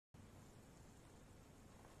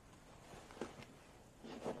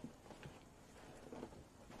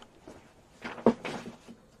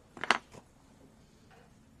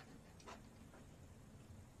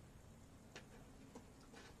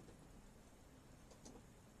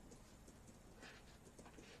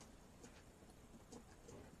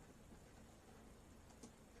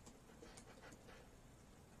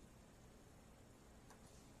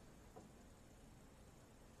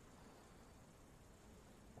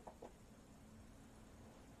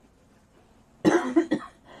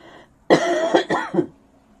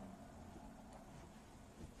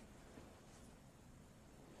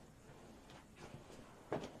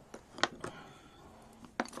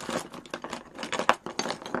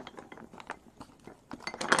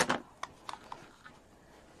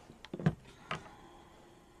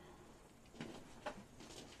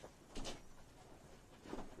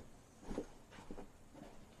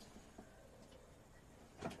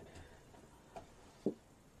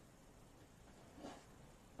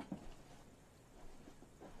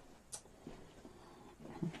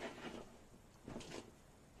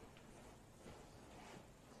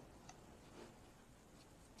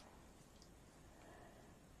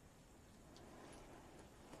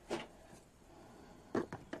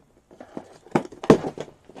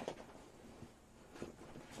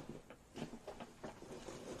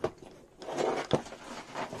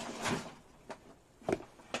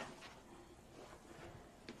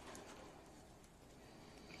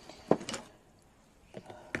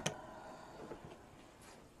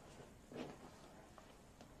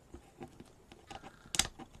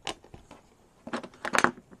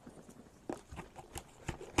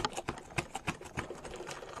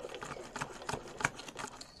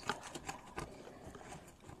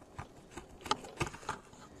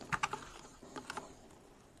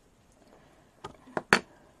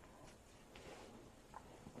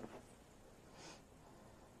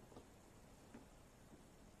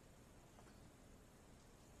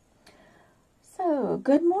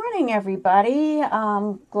Good morning, everybody.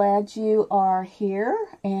 I'm glad you are here,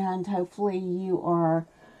 and hopefully you are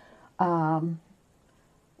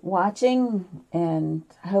watching, and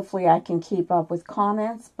hopefully I can keep up with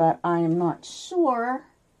comments, but I am not sure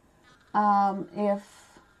if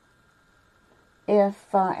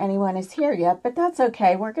anyone is here yet, but that's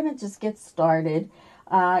okay. We're going to just get started.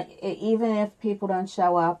 Even if people don't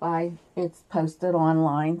show up, it's posted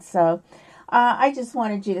online, so I just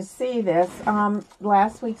wanted you to see this.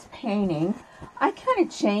 Last week's painting, I kind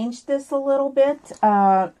of changed this a little bit.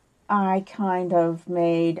 I kind of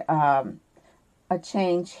made a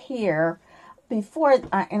change here before,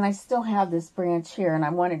 and I still have this branch here, and I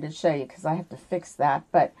wanted to show you because I have to fix that.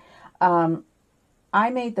 But I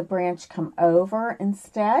made the branch come over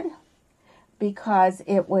instead because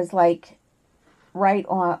it was like right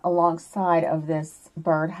on alongside of this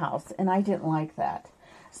birdhouse, and I didn't like that.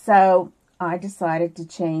 So I decided to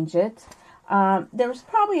change it. There's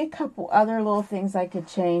probably a couple other little things I could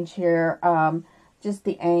change here. Just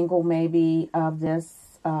the angle maybe of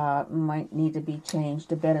this might need to be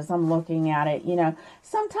changed a bit as I'm looking at it. You know,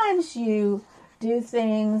 sometimes you do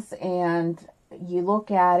things and you look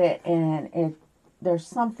at it and there's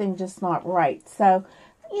something just not right. So,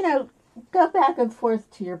 you know, go back and forth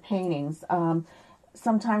to your paintings.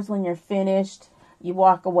 Sometimes when you're finished, you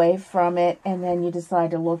walk away from it, and then you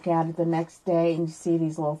decide to look at it the next day, and you see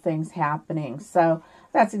these little things happening. So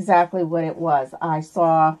that's exactly what it was. I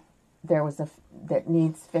saw there was that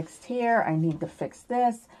needs fixed here. I need to fix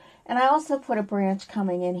this. And I also put a branch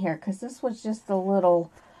coming in here because this was just a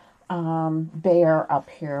little bare up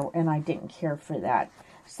here, and I didn't care for that.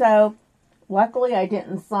 So luckily I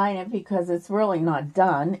didn't sign it because it's really not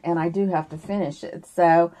done, and I do have to finish it.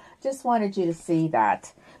 So just wanted you to see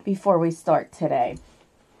that before we start today.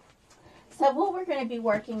 So what we're going to be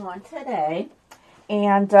working on today,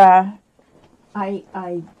 and I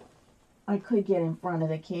could get in front of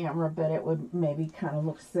the camera, but it would maybe kind of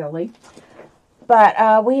look silly.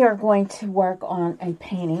 But we are going to work on a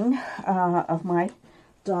painting of my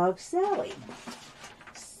dog Sally.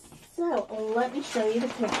 So let me show you the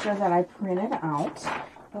picture that I printed out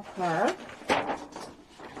of her.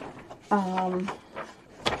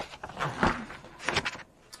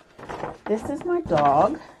 This is my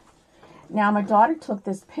dog. Now, my daughter took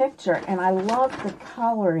this picture, and I love the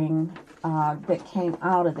coloring that came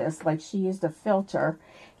out of this. Like, she used a filter,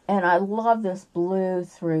 and I love this blue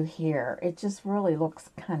through here. It just really looks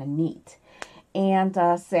kind of neat. And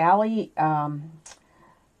Sally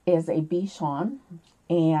is a Bichon,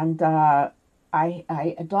 and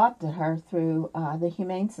I adopted her through the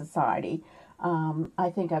Humane Society. I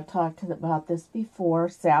think I've talked about this before.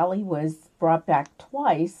 Sally was brought back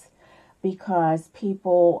twice because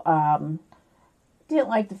people didn't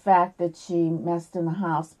like the fact that she messed in the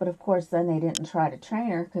house. But of course, then they didn't try to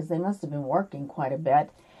train her because they must have been working quite a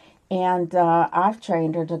bit. And I've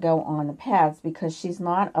trained her to go on the pads because she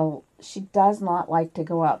does not like to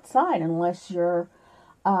go outside unless you're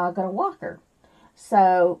going to walk her.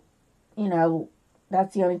 So, you know,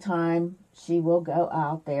 that's the only time she will go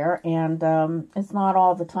out there. And it's not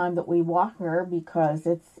all the time that we walk her because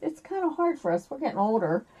it's kind of hard for us. We're getting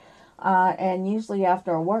older. And usually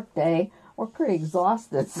after a work day, we're pretty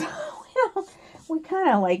exhausted. So we kind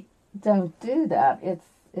of like don't do that.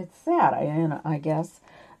 It's sad, I guess,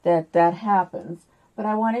 that happens. But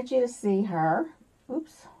I wanted you to see her.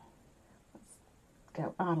 Oops. Let's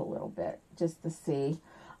go out a little bit just to see.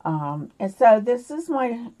 And so this is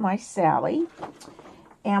my Sally.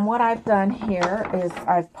 And what I've done here is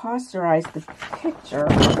I've posterized the picture.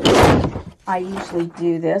 I usually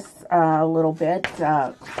do this a little bit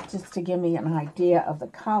just to give me an idea of the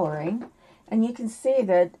coloring. And you can see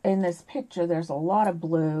that in this picture there's a lot of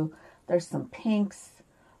blue. There's some pinks,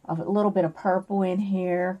 a little bit of purple in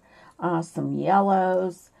here, some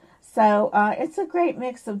yellows. So it's a great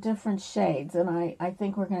mix of different shades, and I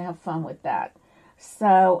think we're going to have fun with that.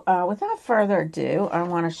 So without further ado, I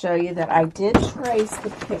want to show you that I did trace the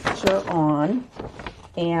picture on,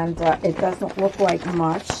 and it doesn't look like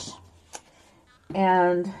much.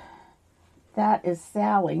 And that is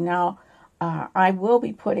Sally. Now, I will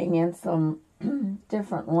be putting in some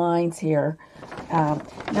different lines here.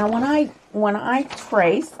 Now, when I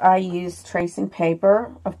trace, I use tracing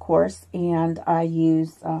paper, of course, and I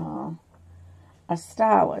use a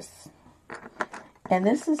stylus. And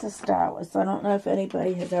this is a stylus. I don't know if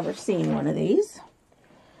anybody has ever seen one of these.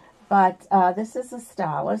 But this is a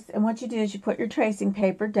stylus. And what you do is you put your tracing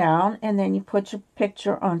paper down, and then you put your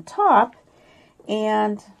picture on top,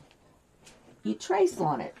 and you trace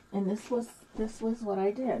on it. And this was what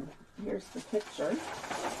I did. Here's the picture.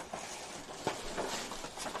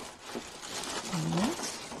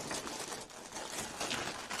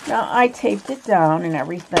 Now, I taped it down and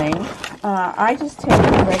everything. I just take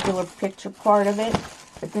the regular picture part of it,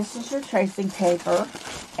 but this is your tracing paper.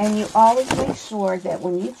 And you always make sure that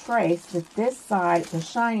when you trace, that this side, the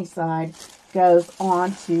shiny side, goes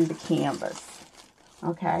onto the canvas.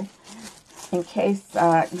 Okay? In case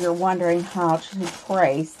you're wondering how to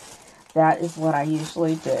trace, that is what I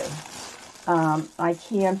usually do. I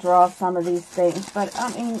can draw some of these things, but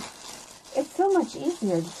I mean, it's so much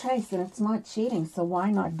easier to trace and it's not cheating, so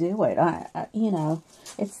why not do it? You know,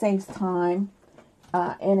 it saves time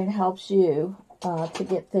and it helps you to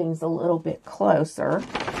get things a little bit closer.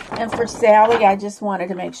 And for Sally, I just wanted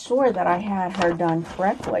to make sure that I had her done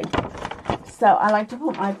correctly. So I like to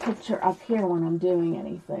put my picture up here when I'm doing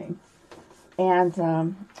anything. And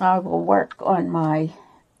I will work on my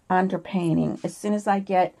underpainting as soon as I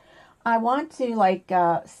want to like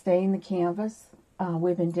stain the canvas.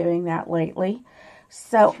 We've been doing that lately.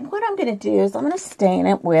 So what I'm going to do is I'm going to stain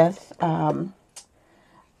it with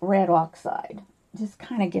red oxide. Just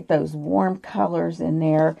kind of get those warm colors in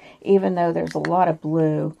there, even though there's a lot of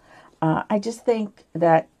blue. I just think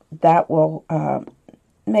that that will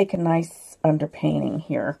make a nice underpainting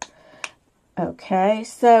here. Okay,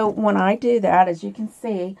 so when I do that, as you can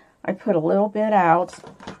see, I put a little bit out.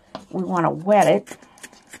 We want to wet it.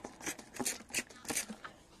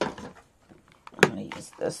 I'm going to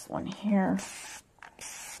use this one here.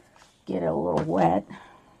 Get it a little wet.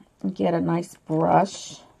 And get a nice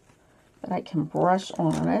brush that I can brush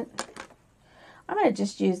on it. I'm going to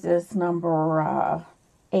just use this number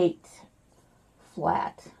 8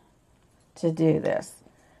 flat to do this.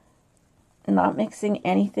 Not mixing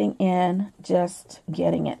anything in, just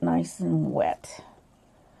getting it nice and wet.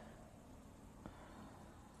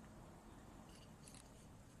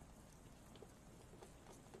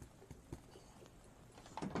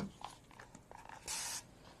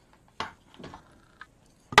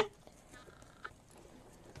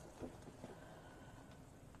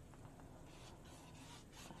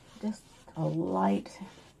 Just a light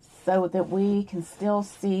so that we can still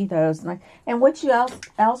see those. And what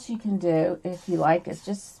else you can do, if you like, is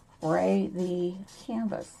just spray the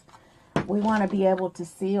canvas. We want to be able to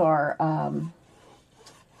see our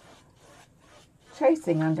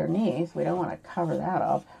tracing underneath. We don't want to cover that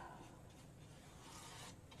up.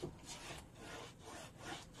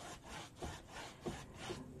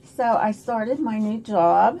 So I started my new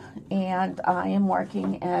job, and I am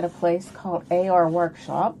working at a place called AR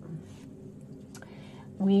Workshop.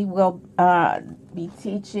 We will be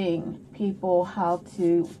teaching people how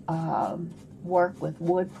to work with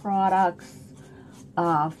wood products,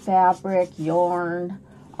 fabric, yarn,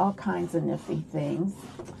 all kinds of nifty things.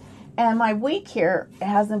 And my week here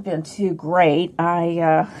hasn't been too great.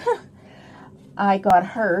 I got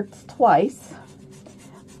hurt twice,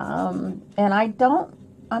 and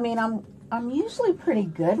I'm usually pretty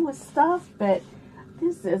good with stuff, but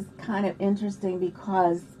this is kind of interesting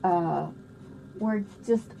because we're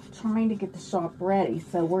just trying to get the shop ready.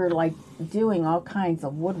 So we're like doing all kinds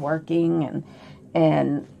of woodworking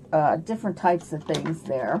and different types of things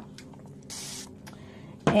there.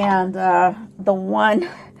 And the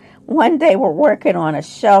one day we're working on a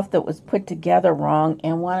shelf that was put together wrong,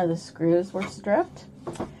 and one of the screws were stripped.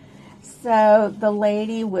 So the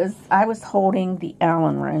lady I was holding the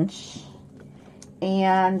Allen wrench,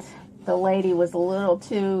 and the lady was a little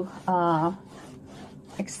too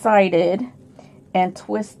excited and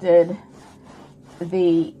twisted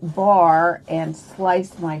the bar and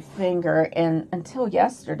sliced my finger, and until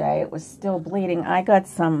yesterday it was still bleeding. I got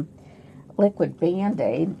some liquid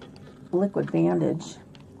bandage,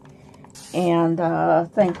 and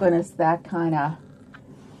thank goodness that kind of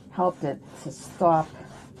helped it to stop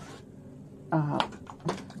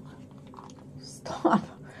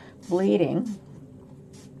bleeding.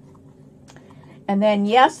 And then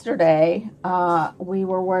yesterday, we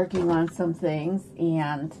were working on some things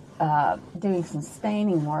and doing some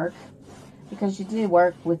staining work, because you do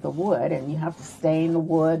work with the wood and you have to stain the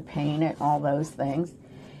wood, paint it, all those things.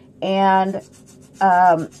 And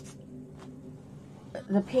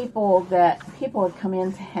the people had come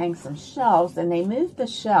in to hang some shelves, and they moved the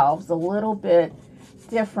shelves a little bit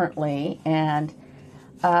differently, and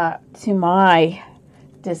to my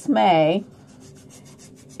dismay,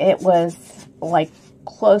 it was like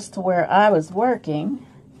close to where I was working,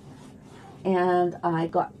 and I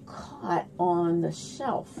got caught on the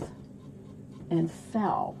shelf and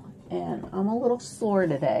fell, and I'm a little sore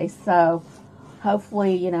today, so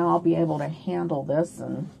hopefully, you know, I'll be able to handle this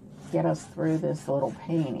and get us through this little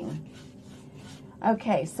painting.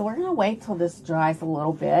 Okay, so we're going to wait till this dries a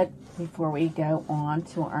little bit before we go on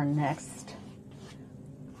to our next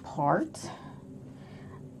part.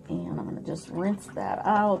 And I'm going to just rinse that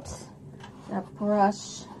out, that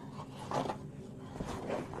brush.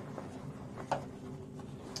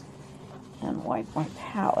 And wipe my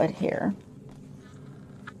palette here.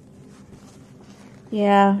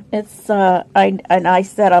 Yeah, it's, I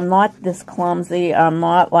said I'm not this clumsy. I'm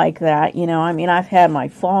not like that, you know. I mean, I've had my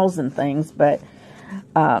falls and things, but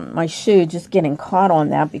my shoe just getting caught on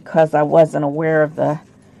that because I wasn't aware of the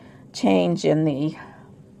change in the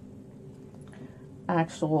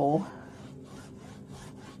actual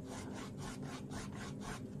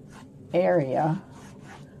area,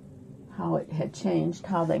 how it had changed,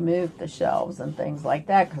 how they moved the shelves and things like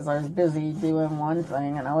that, because I was busy doing one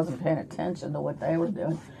thing and I wasn't paying attention to what they were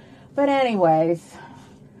doing. But anyways,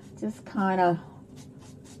 just kind of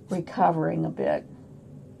recovering a bit.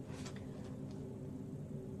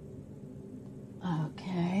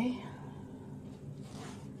 Okay.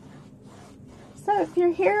 So if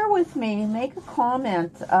you're here with me, make a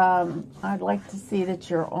comment. I'd like to see that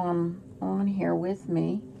you're on here with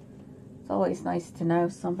me. It's always nice to know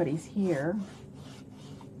somebody's here.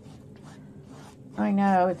 I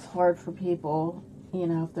know it's hard for people, you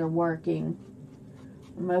know, if they're working.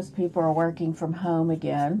 Most people are working from home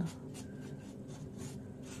again.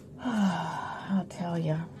 I'll tell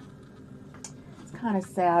you. It's kind of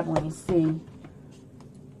sad when you see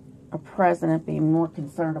a president being more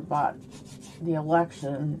concerned about the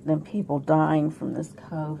election than people dying from this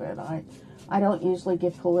COVID. I don't usually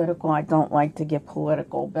get political. I don't like to get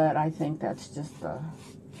political, but I think that's just a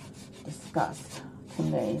disgust to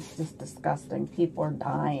me. It's just disgusting. People are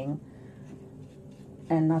dying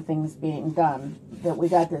and nothing's being done. But we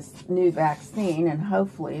got this new vaccine, and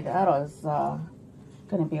hopefully that is going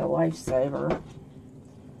to be a lifesaver,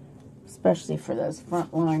 especially for those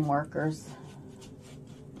frontline workers.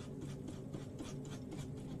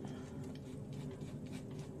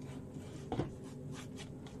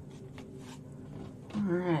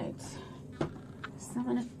 Alright, so I'm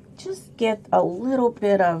going to just get a little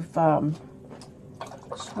bit of charcoal.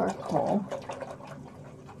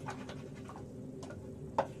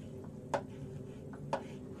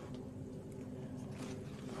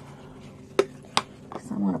 So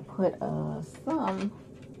I want to put some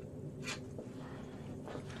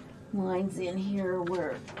lines in here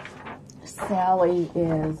where Sally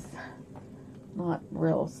is not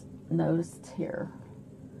real noticed here.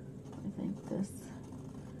 I think this.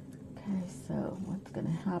 Okay, so what's going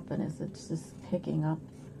to happen is it's just picking up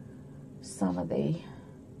some of the, okay.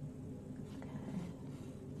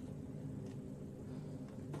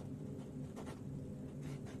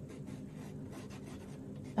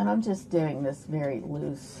 And I'm just doing this very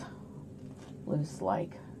loose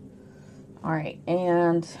like. All right,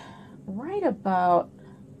 and right about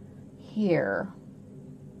here,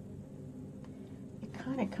 it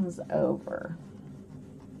kind of comes over.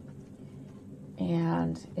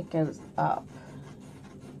 And it goes up.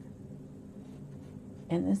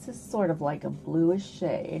 And this is sort of like a bluish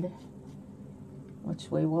shade, which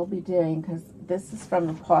we will be doing because this is from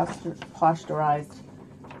the posterized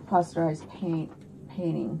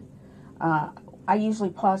painting. I usually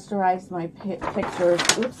posterize my pictures,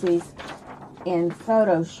 oopsies, in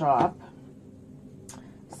Photoshop.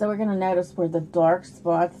 So we're going to notice where the dark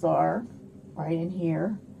spots are, right in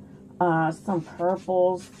here. Some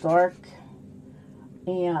purples, dark.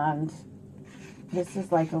 And this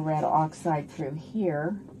is like a red oxide through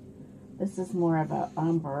here. This is more of a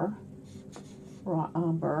umber, raw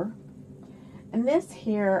umber. And this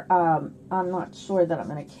here, I'm not sure that I'm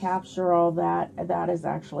going to capture all that. That is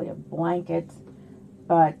actually a blanket,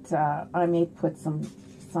 but I may put some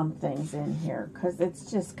things in here because it's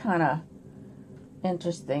just kind of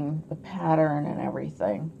interesting, the pattern and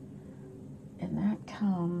everything. And that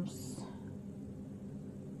comes,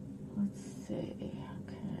 let's see.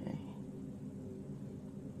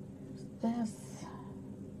 This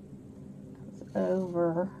goes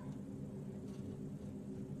over,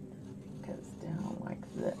 goes down like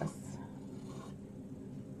this.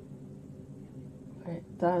 But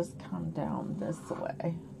it does come down this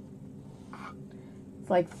way.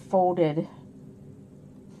 It's like folded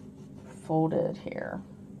here.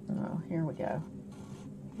 Oh, here we go.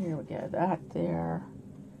 Here we go. That there.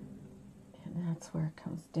 And that's where it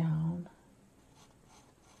comes down.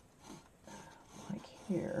 Like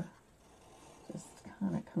here. Just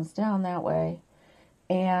kind of comes down that way.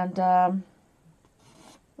 And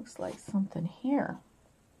looks like something here.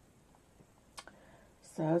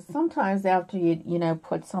 So sometimes after you know,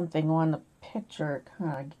 put something on the picture, it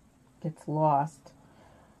kind of gets lost.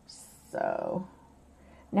 So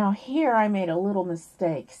now here I made a little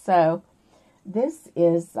mistake. So this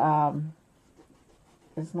is not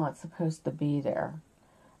supposed to be there.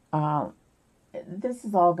 this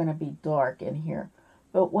is all going to be dark in here.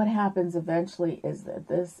 But what happens eventually is that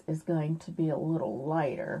this is going to be a little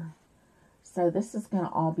lighter. So this is going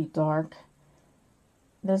to all be dark.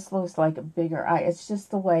 This looks like a bigger eye. It's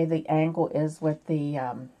just the way the angle is with the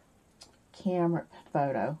camera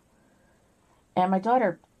photo. And my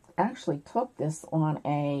daughter actually took this on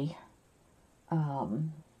a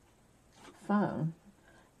phone.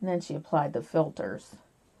 And then she applied the filters.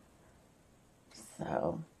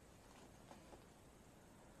 So,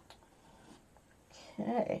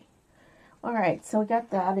 okay. All right, so we got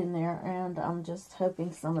that in there, and I'm just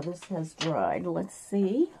hoping some of this has dried. Let's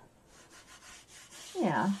see.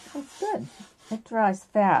 Yeah, that's good. It dries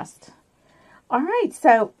fast. All right,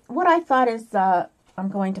 so what I thought is I'm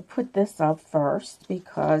going to put this up first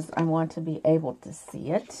because I want to be able to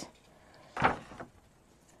see it.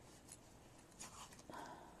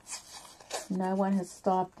 No one has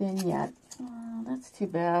stopped in yet. Oh, that's too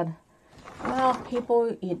bad. Well,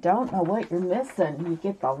 people, you don't know what you're missing. You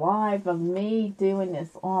get the live of me doing this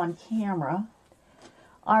on camera.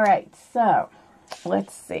 All right, so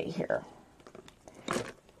let's see here.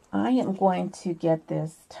 I am going to get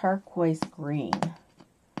this turquoise green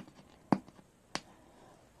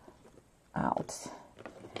out.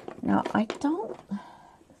 Now, I don't,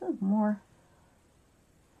 this is more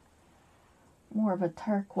of a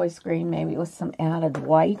turquoise green, maybe with some added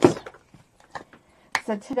white.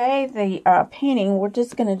 So today, the painting, we're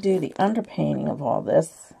just going to do the underpainting of all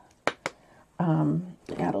this.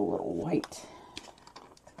 Add a little white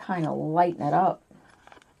to kind of lighten it up.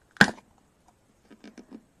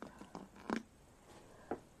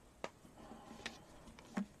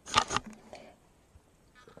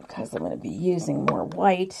 Because I'm going to be using more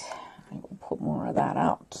white, I will put more of that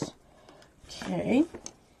out. Okay.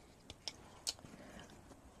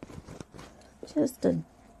 Just a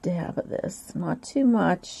dab of this, not too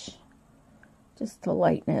much, just to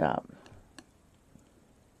lighten it up.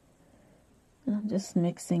 And I'm just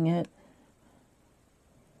mixing it.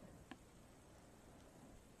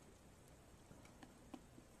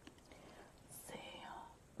 Let's see,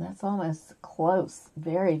 that's almost close,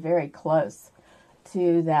 very, very close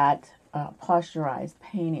to that posturized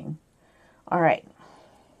painting. All right,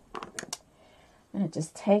 I'm going to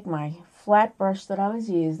just take my flat brush that I was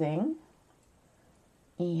using,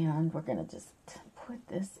 and we're going to just put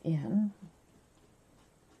this in.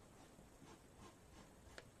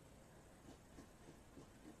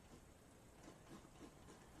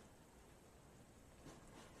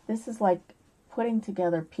 This is like putting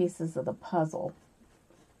together pieces of the puzzle.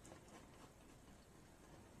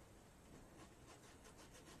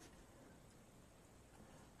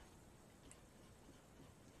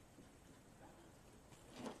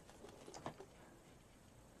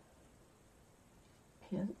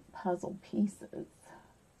 Puzzle pieces,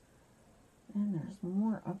 and there's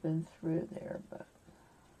more up and through there, but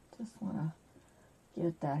just want to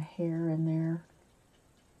get that hair in there.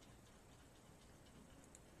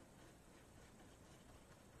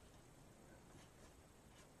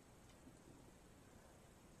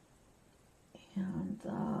 And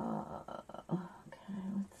okay,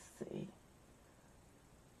 let's see,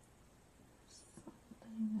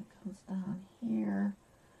 something that comes down here.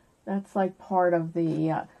 That's like part of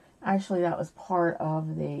the actually, that was part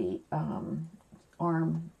of the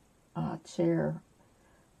arm chair.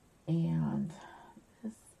 And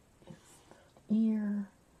this is the ear.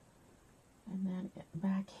 And then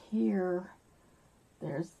back here,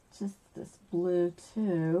 there's just this blue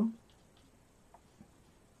too.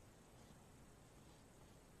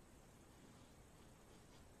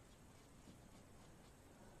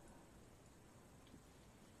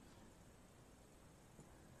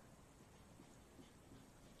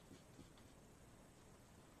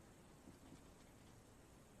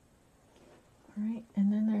 Right,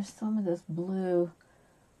 and then there's some of this blue,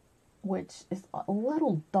 which is a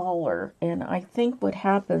little duller, and I think what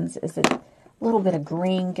happens is a little bit of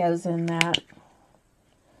green goes in that.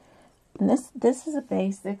 And this is a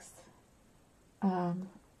basics, and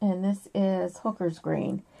this is Hooker's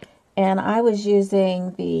green, and I was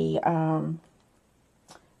using the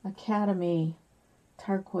Academy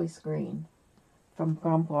turquoise green from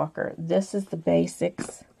Grumwalker. This is the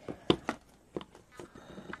basics.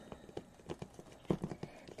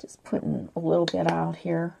 Putting a little bit out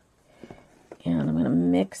here, and I'm going to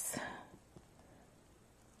mix,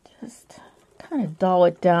 just kind of dull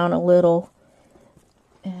it down a little,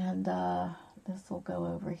 and this will go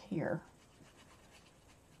over here.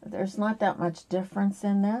 There's not that much difference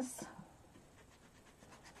in this.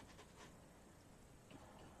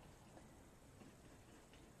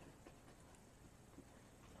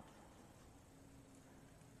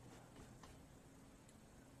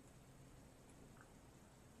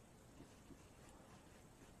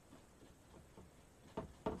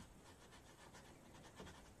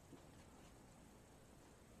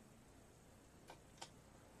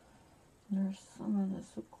 there's some of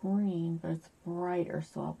this green, but it's brighter,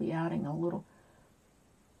 so I'll be adding a little.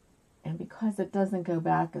 And because it doesn't go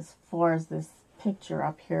back as far as this picture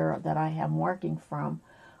up here that I am working from,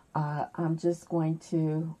 I'm just going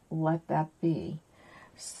to let that be.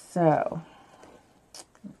 So,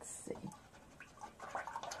 let's see.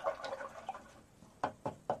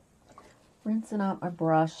 Rinsing out my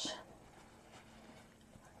brush.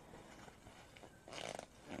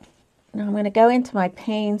 Now I'm going to go into my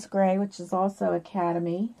Payne's Gray, which is also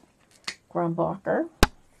Academy Grumbacher.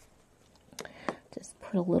 Just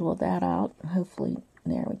put a little of that out. Hopefully,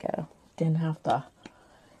 there we go. Didn't have to.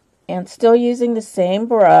 And still using the same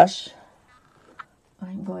brush,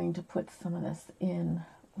 I'm going to put some of this in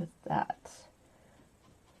with that.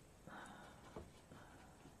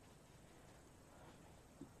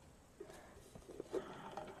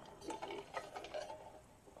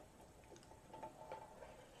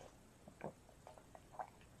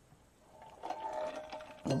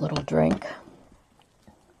 A little drink.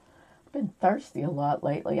 I've been thirsty a lot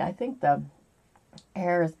lately. I think the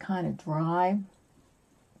air is kind of dry.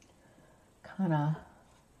 Kind of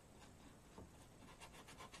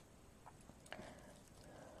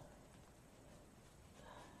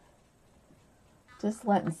just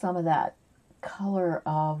letting some of that color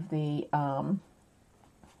of the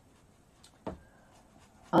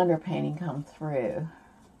underpainting come through.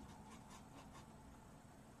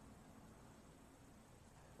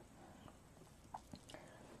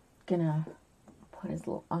 Gonna put his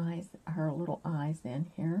little eyes, her little eyes in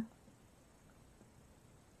here.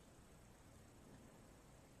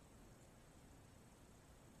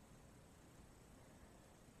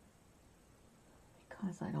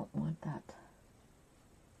 Because I don't want that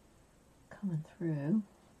coming through.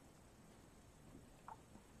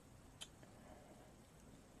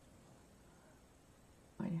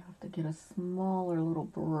 I have to get a smaller little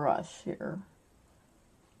brush here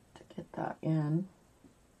to get that in.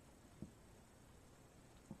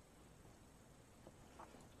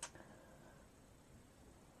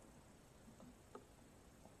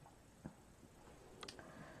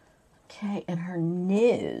 Okay, and her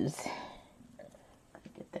nose. Gotta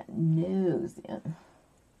get that nose in.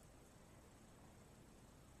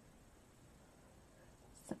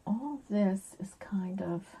 So all this is kind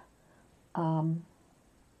of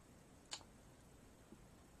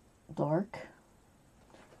dark.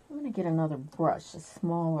 I'm gonna get another brush, a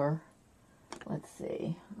smaller. Let's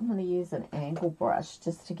see. I'm gonna use an angle brush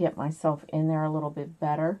just to get myself in there a little bit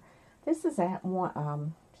better. This is at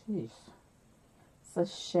one. Geez. It's a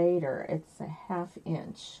shader. It's a 1/2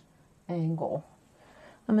 inch angle.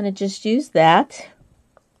 I'm going to just use that.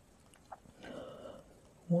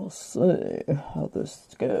 We'll see how this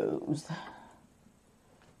goes.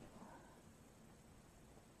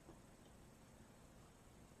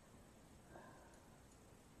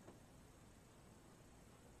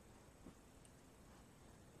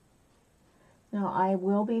 Now I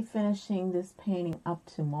will be finishing this painting up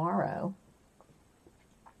tomorrow.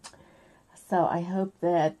 So I hope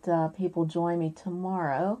that people join me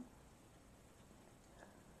tomorrow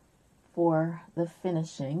for the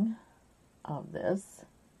finishing of this.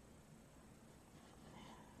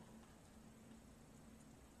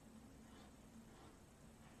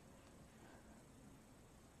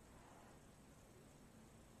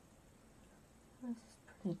 This is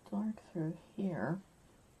pretty dark through here.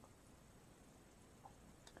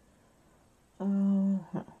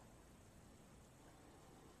 Okay.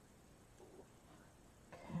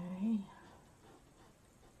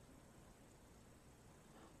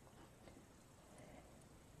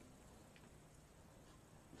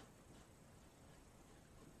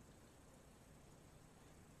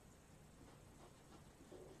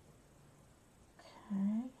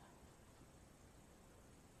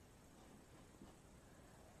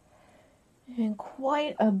 And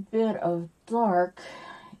quite a bit of dark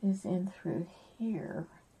is in through here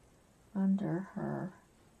under her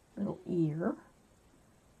little ear.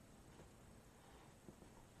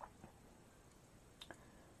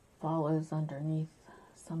 Follows underneath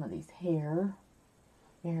some of these hair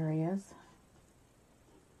areas.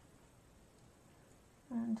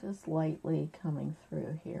 And just lightly coming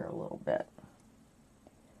through here a little bit.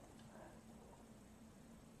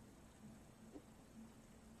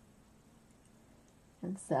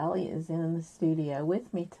 And Sally is in the studio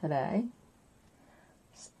with me today,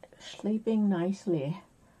 sleeping nicely.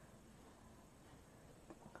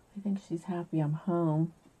 I think she's happy I'm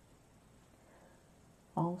home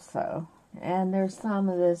also. And there's some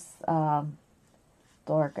of this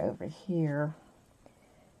dark over here.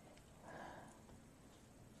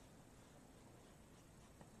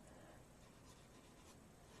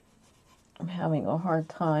 I'm having a hard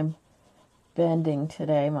time bending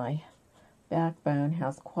today. My backbone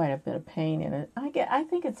has quite a bit of pain in it. I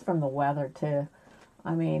think it's from the weather too.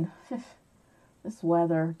 I mean, this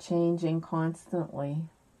weather changing constantly.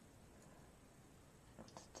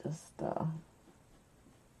 It's just one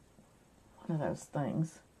of those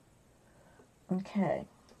things. Okay.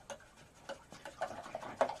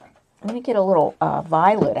 Let me get a little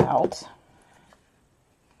violet out.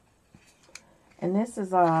 And this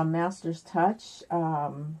is a Master's Touch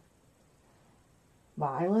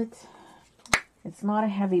violet. It's not a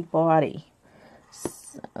heavy body.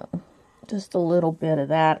 So just a little bit of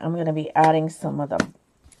that. I'm going to be adding some of the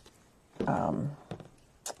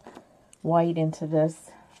white into this,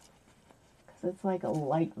 because it's like a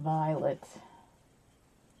light violet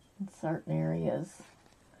in certain areas.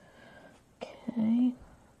 Okay.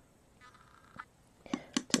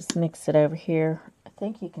 Just mix it over here. I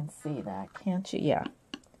think you can see that, can't you? Yeah.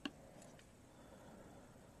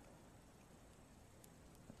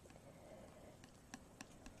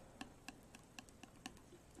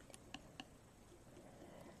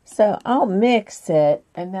 So I'll mix it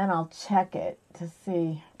and then I'll check it to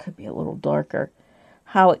see, could be a little darker,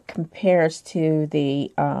 how it compares to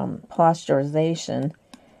the pasteurization.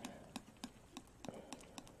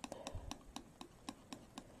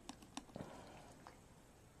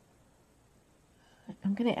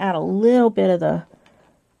 I'm going to add a little bit of the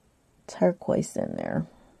turquoise in there.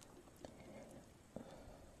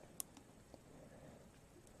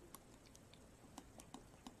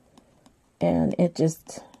 And it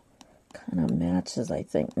just kind of matches, I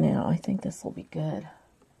think, now. I think this will be good.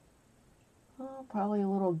 Oh, probably a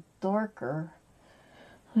little darker.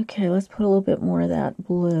 Okay, let's put a little bit more of that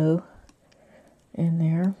blue in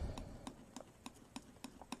there.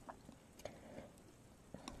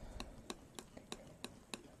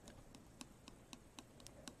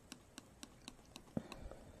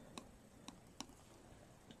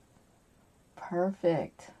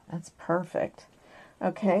 Perfect. That's perfect.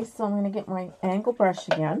 Okay, so I'm going to get my angle brush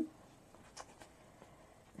again.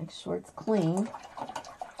 Make sure it's clean.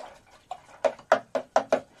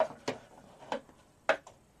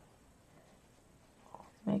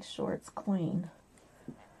 Make sure it's clean.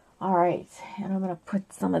 All right, and I'm going to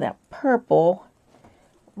put some of that purple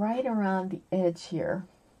right around the edge here.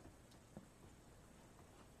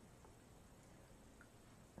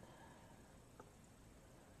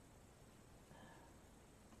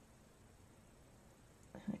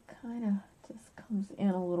 Kind of just comes in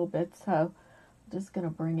a little bit, so I'm just going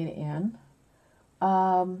to bring it in.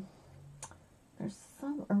 There's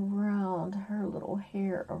some around her little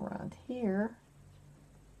hair around here.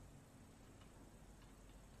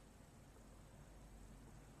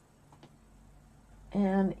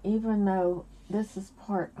 And even though this is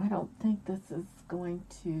part, I don't think this is going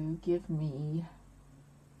to give me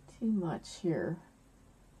too much here.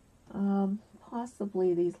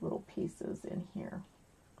 Possibly these little pieces in here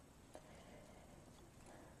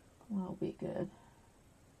will be good.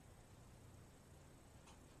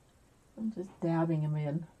 I'm just dabbing them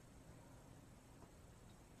in.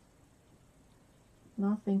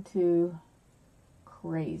 Nothing too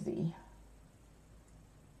crazy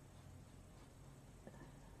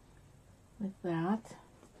with that.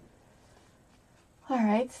 All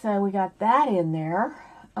right, so we got that in there.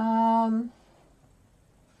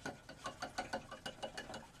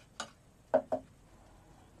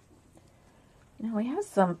 Now we have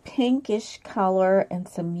some pinkish color and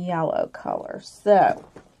some yellow color. So,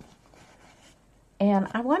 and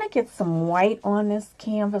I want to get some white on this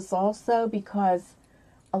canvas also, because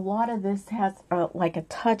a lot of this has like a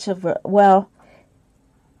touch of, well,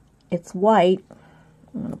 it's white.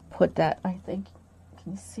 I'm going to put that, I think,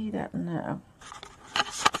 can you see that? No.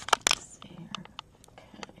 Let's see here.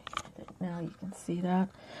 Okay, I think now you can see that.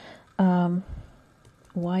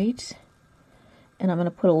 White. And I'm going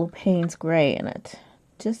to put a little Payne's Gray in it.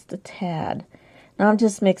 Just a tad. Now I'm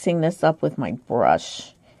just mixing this up with my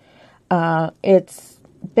brush. It's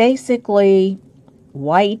basically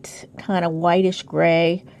white, kind of whitish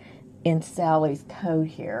gray in Sally's coat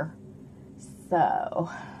here.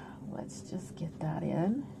 So let's just get that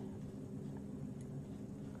in.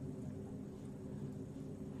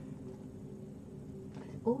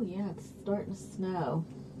 Oh yeah, it's starting to snow.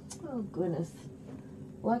 Oh goodness.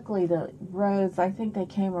 Luckily the roads, I think they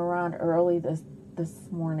came around early this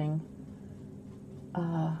morning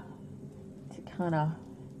to kind of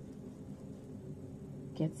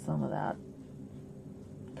get some of that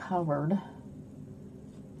covered.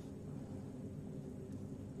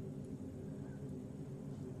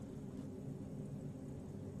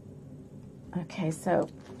 Okay, so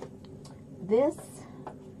this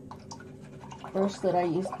brush that I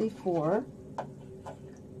used before.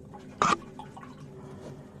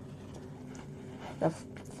 The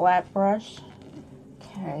flat brush.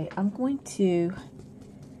 Okay, I'm going to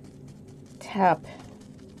tap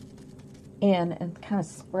in and kind of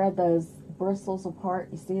spread those bristles apart.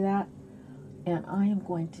 You see that? And I am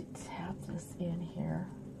going to tap this in here.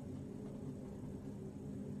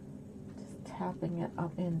 Just tapping it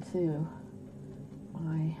up into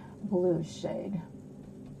my blue shade.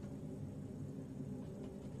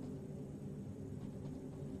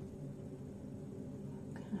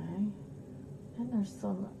 Okay. And there's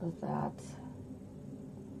some of that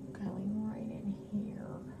going right in here.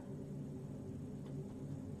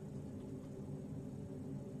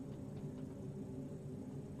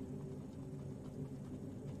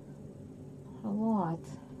 A lot,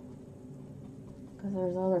 because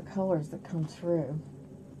there's other colors that come through.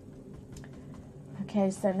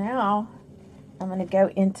 Okay, so now I'm going to go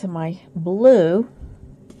into my blue,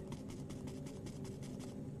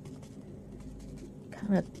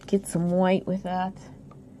 kind of get some white with that,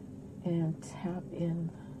 and tap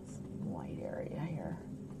in some white area here.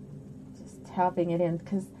 Just tapping it in,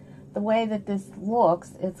 because the way that this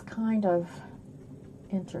looks, it's kind of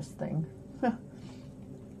interesting.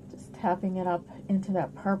 Just tapping it up into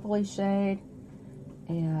that purpley shade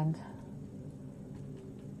and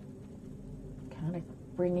kind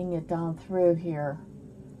of bringing it down through here.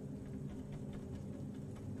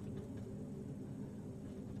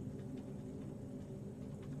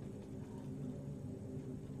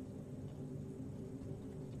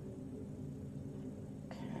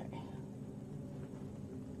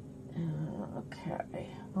 Okay,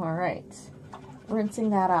 all right, rinsing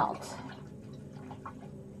that out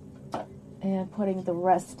and putting the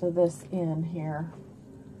rest of this in here.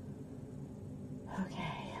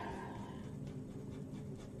 Okay,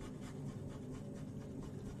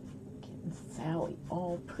 getting Sally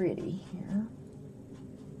all pretty here.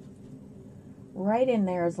 Right in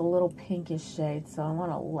there is a little pinkish shade, so I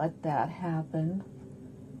want to let that happen.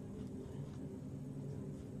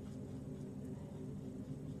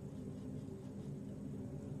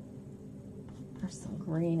 There's some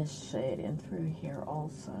greenish shade in through here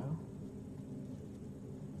also.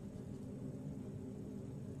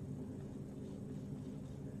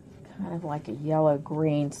 Kind of like a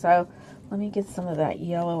yellow-green. So let me get some of that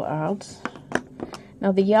yellow out.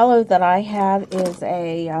 Now the yellow that I have is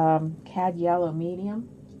a Cad Yellow Medium,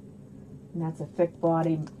 and that's a thick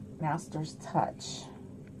body Master's Touch.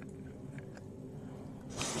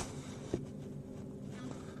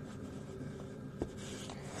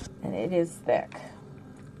 And it is thick.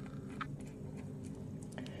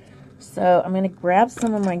 So I'm going to grab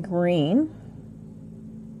some of my green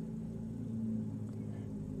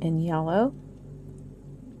and yellow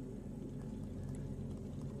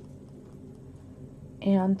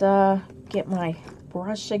and get my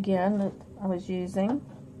brush again that I was using,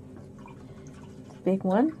 the big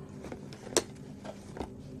one,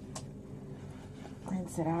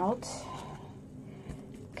 rinse it out,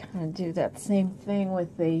 kind of do that same thing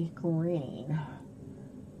with the green.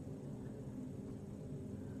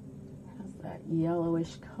 Has that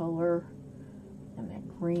yellowish color and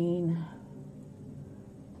that green.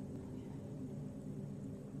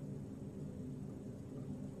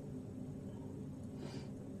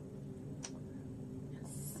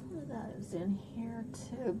 That is in here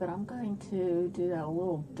too, but I'm going to do that a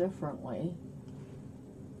little differently.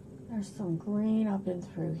 There's some green up and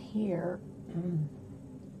through here. Kind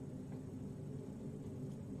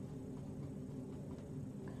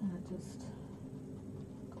of just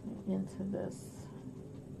going into this,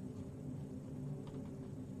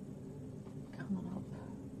 coming up.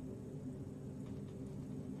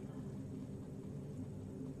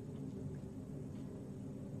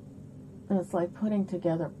 It's like putting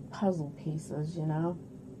together puzzle pieces, you know?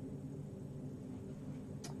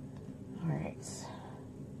 All right.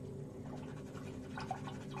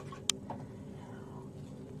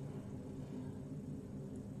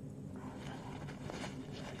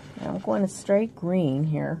 Now I'm going to straight green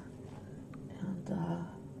here. And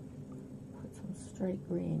put some straight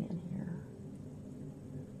green in here.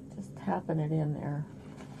 Just tapping it in there.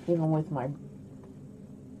 Even with my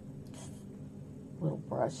little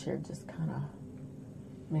brush here, just kind of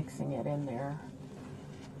mixing it in there.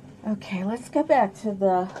 Okay, let's go back to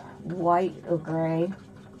the white or gray.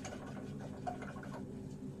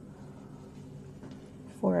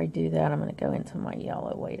 Before I do that, I'm going to go into my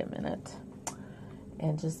yellow. Wait a minute.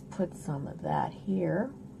 And just put some of that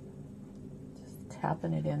here. Just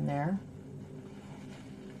tapping it in there.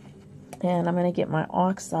 And I'm going to get my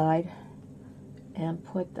oxide and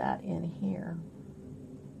put that in here.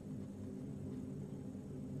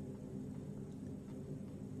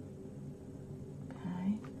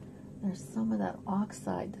 there's some of that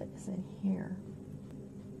oxide that is in here.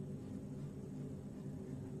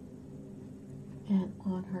 And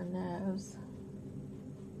on her nose.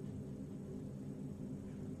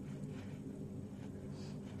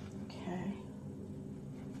 Okay.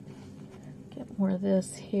 Get more of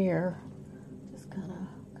this here. Just kind of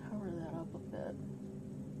cover that up a bit.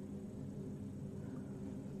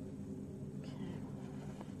 Okay.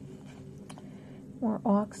 More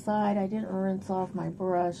oxide. I didn't rinse off my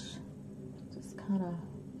brush. Just kind of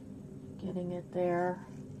getting it there.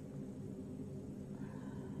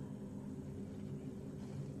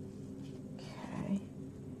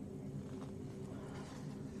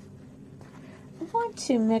 I'm going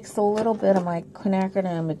to mix a little bit of my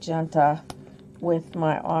quinacridone magenta with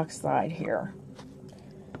my oxide here,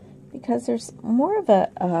 because there's more of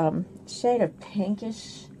a shade of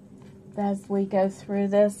pinkish as we go through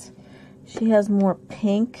this. She has more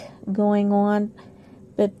pink going on,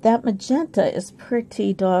 but that magenta is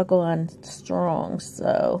pretty doggone strong,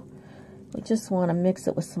 so we just want to mix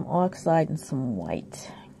it with some oxide and some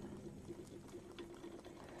white.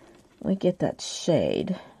 We get that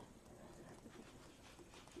shade.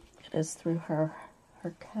 Is through her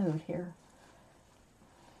coat here.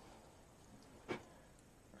 I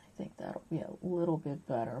think that'll be a little bit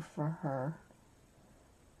better for her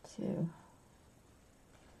too.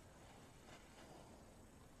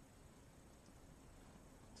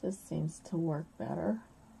 Just seems to work better.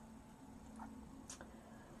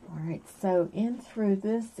 All right, so in through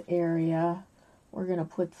this area, we're going to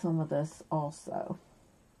put some of this also.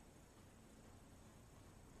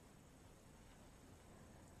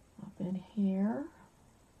 In here.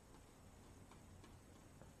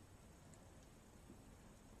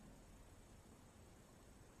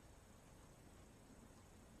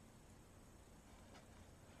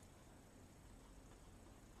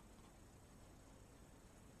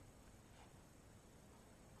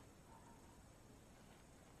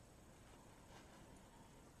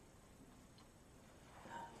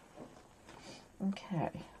 Okay,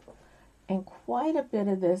 and quite a bit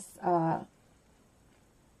of this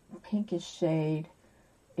pinkish shade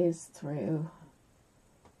is through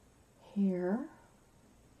here.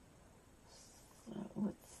 So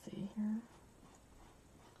let's see here.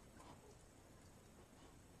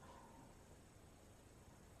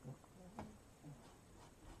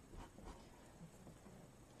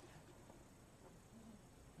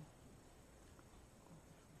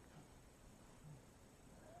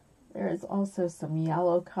 There is also some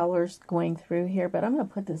yellow colors going through here, but I'm going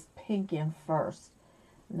to put this pink in first,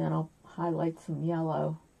 and then I'll highlight some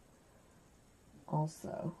yellow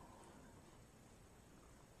also.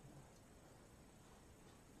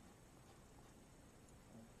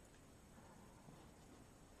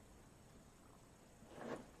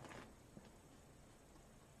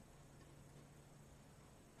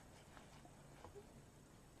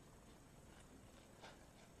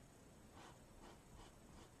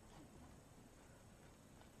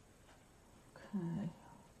 Okay.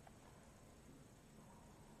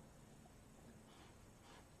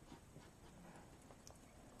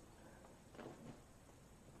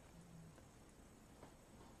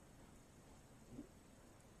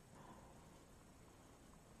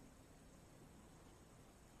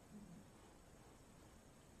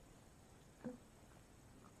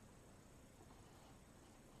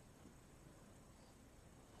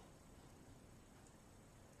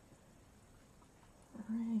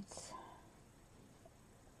 Right.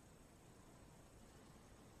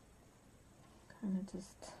 Kind of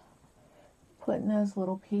just putting those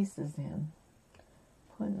little pieces in.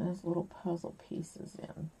 Putting those little puzzle pieces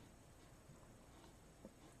in.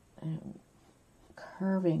 And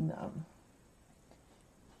curving them.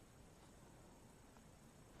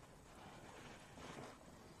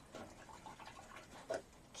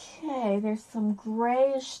 Okay, there's some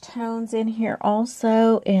grayish tones in here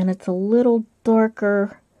also, and it's a little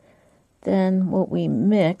darker than what we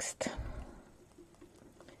mixed.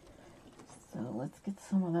 So let's get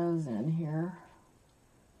some of those in here.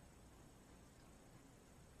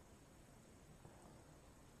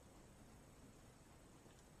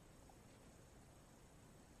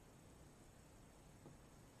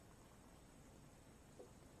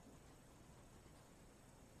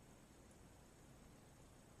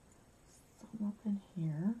 Some up in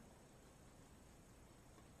here.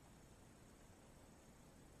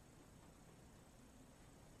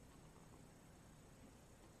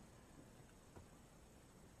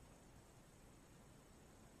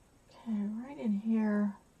 Okay, right in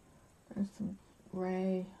here, there's some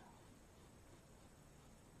gray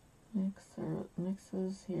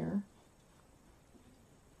mixes here.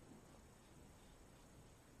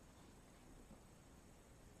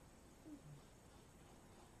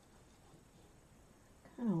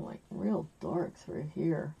 kind of like real dark through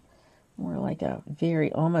here. More like a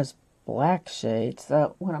very almost black shade.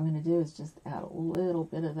 So what I'm going to do is just add a little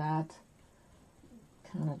bit of that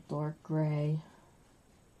kind of dark gray.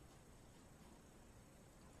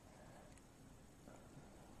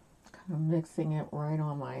 Kind of mixing it right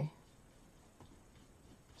on my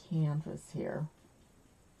canvas here.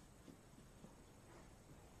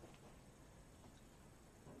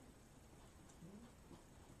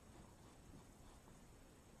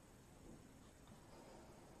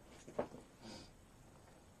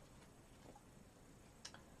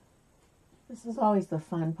 This is always the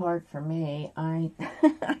fun part for me. I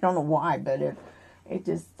don't know why, but it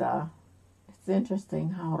just it's interesting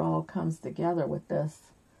how it all comes together with this.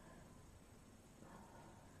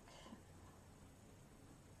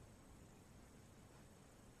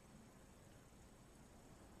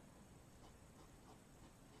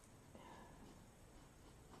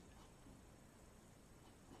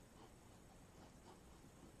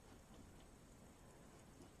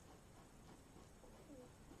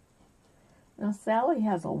 Now Sally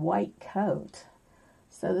has a white coat,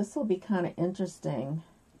 so this will be kind of interesting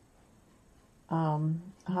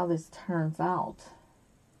how this turns out.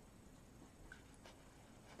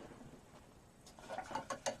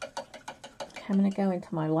 I'm going to go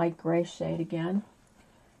into my light gray shade again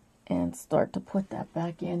and start to put that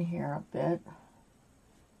back in here a bit.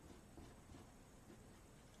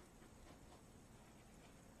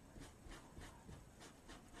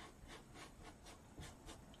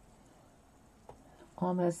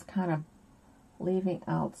 Almost kind of leaving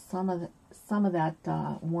out some of that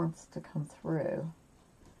warmth to come through,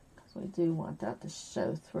 because we do want that to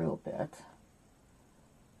show through a bit.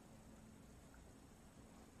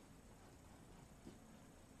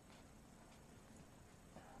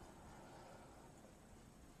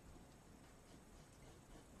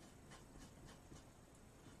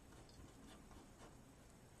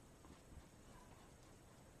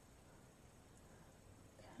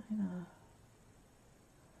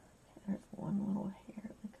 There's one little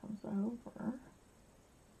hair that comes over.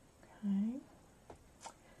 Okay.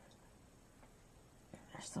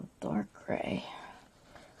 There's some dark gray.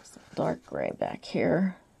 Some dark gray back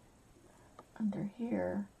here. Under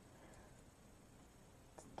here.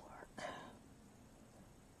 It's dark.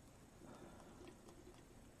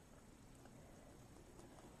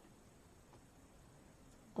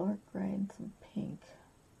 Dark gray and some pink.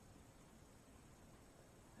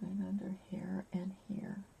 Right under here and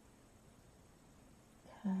here.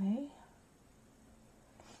 Okay.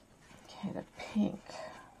 Okay, the pink.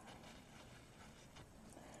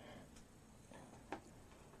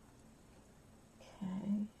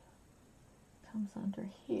 Okay. Comes under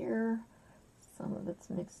here. Some of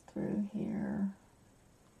it's mixed through here.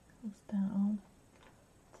 Comes down.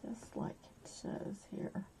 Just like it shows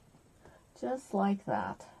here. Just like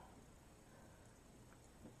that.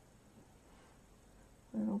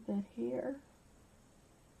 A little bit here.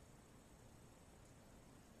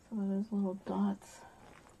 Some of those little dots.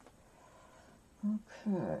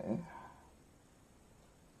 Okay.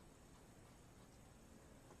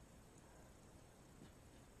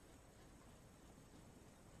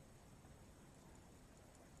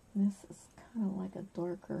 This is kind of like a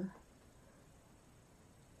darker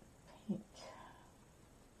pink.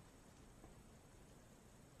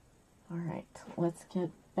 All right, let's get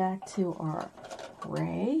back to our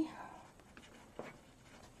gray.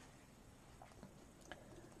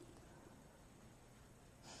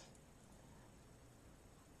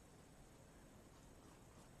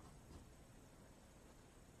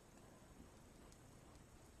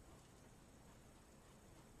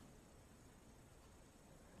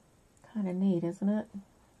 Kind of neat, isn't it?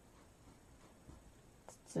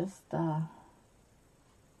 It's just,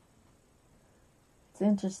 it's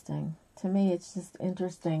interesting. To me, it's just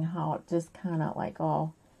interesting how it just kind of like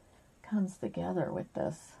all comes together with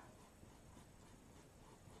this.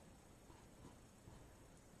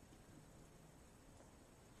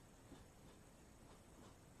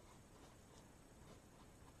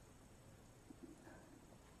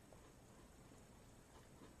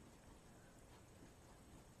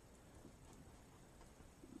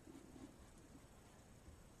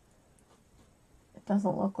 It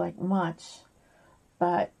doesn't look like much,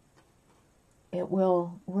 but it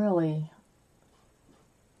will really,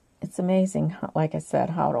 it's amazing, how, like I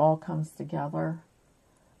said, how it all comes together.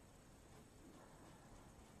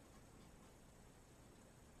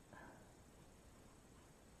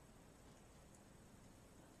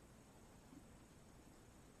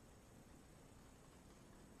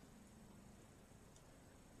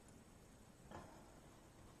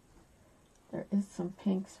 There is some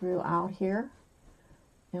pink throughout here,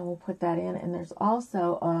 And we'll put that in. And there's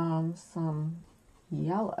also some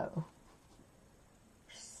yellow.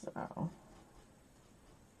 So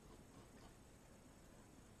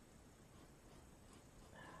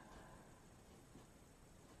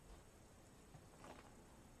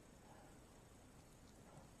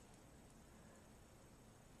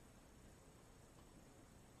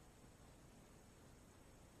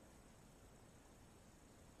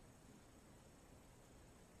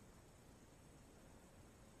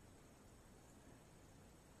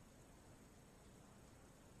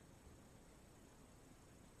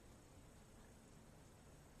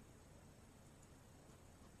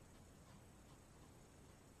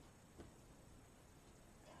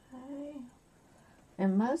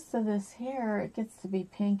and most of this here, it gets to be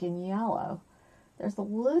pink and yellow. There's a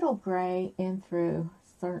little gray in through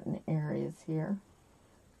certain areas here.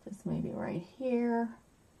 Just maybe right here.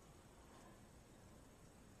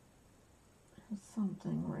 There's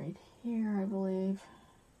something right here, I believe.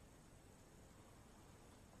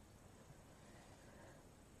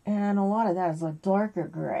 And a lot of that is a darker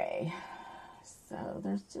gray. So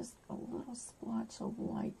there's just a little splotch of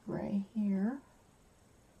light gray here.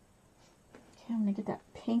 I'm going to get that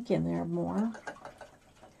pink in there more.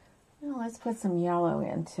 Now let's put some yellow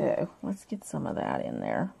in too. Let's get some of that in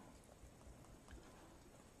there.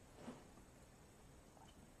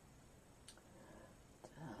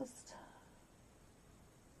 Just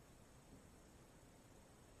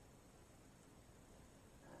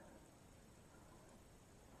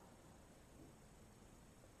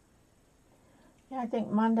yeah, I think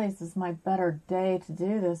Mondays is my better day to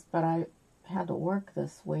do this, but I had to work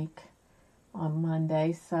this week on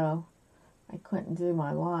Monday, so I couldn't do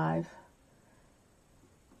my live,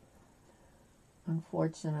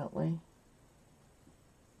 unfortunately.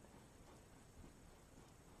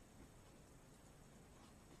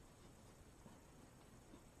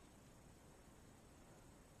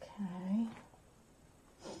 Okay.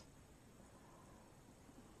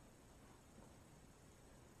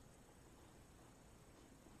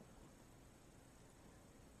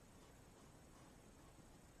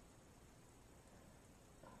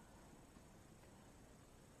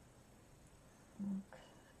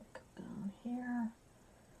 Go down here.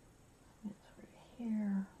 It's right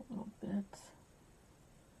here a little bit.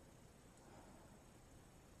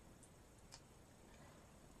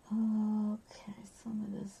 Okay, some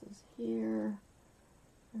of this is here.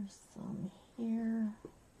 There's some here.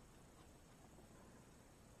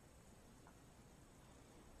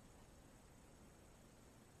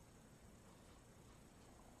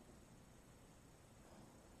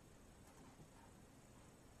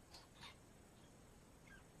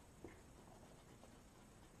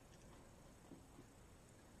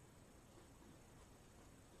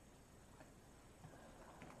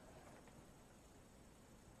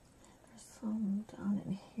 Some down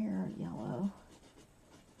in here, yellow.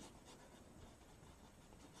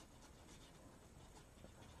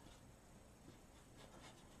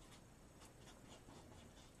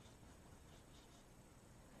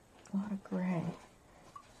 A lot of gray.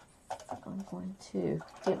 I'm going to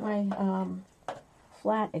get my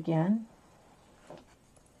flat again.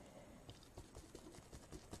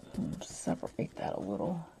 Separate that a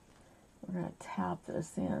little. We're going to tap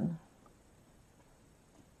this in.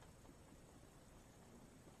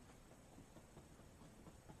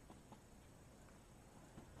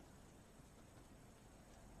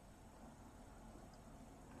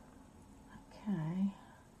 Okay,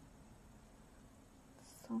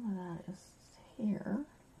 some of that is here.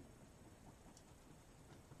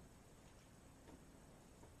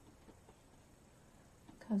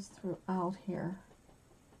 Goes throughout here.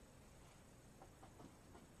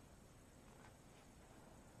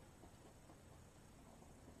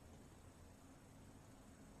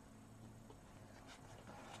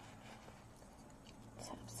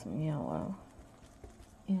 Tap some yellow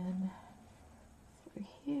in through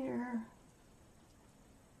here.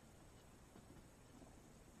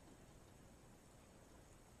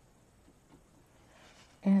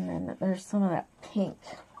 And then there's some of that pink.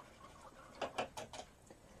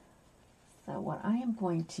 So what I am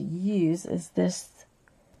going to use is this,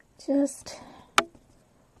 just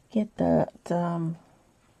get that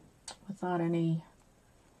without any,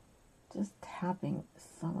 just tapping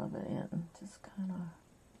some of it in, just kind of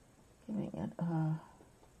giving it a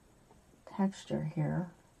texture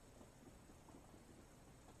here.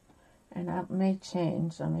 And that may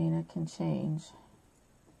change, I mean it can change.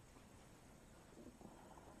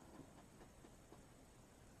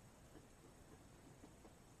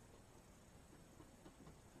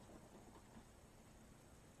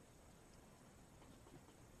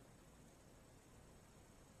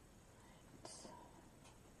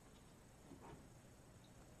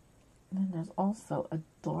 then there's also a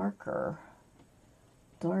darker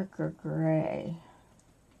gray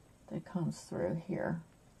that comes through here.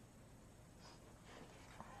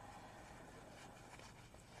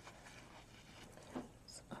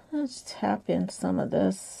 So let's tap in some of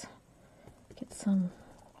this, get some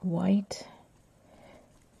white.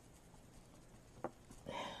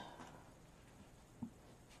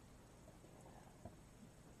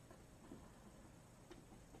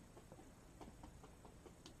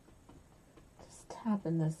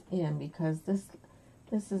 Tapping this in because this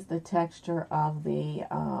is the texture of the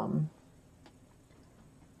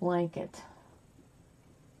blanket.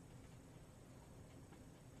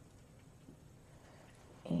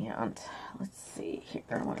 And let's see here,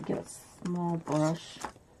 I want to get a small brush.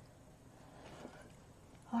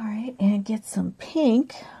 All right, and get some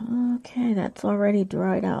pink. Okay, that's already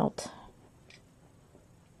dried out.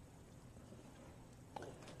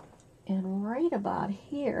 And right about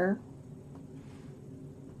here,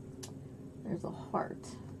 there's a heart,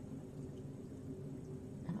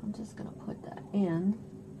 and I'm just going to put that in.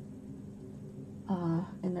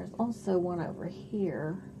 And there's also one over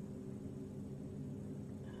here.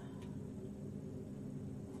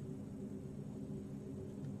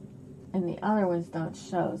 And the other ones don't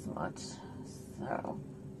show as much. So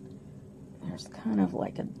there's kind of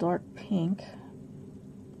like a dark pink.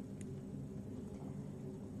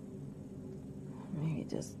 Maybe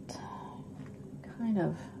just kind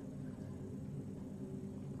of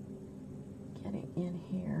getting in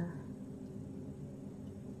here.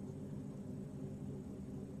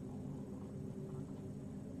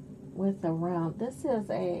 With a round. This is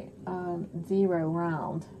a 0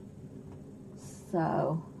 round.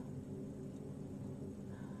 So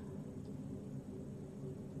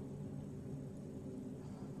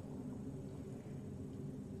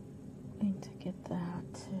I need to get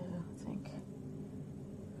that too, I think.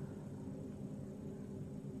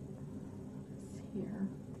 It's here.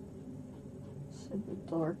 Should be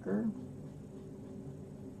darker.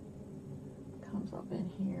 Comes up in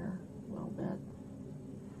here a little bit.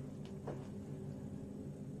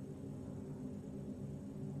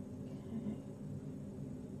 Okay.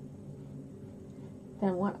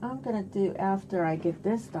 Then what I'm going to do after I get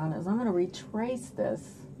this done is I'm going to retrace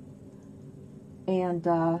this and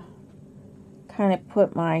kind of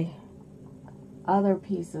put my other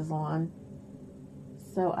pieces on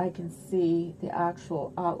so I can see the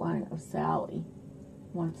actual outline of Sally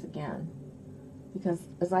once again. Because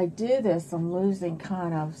as I do this, I'm losing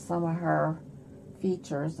kind of some of her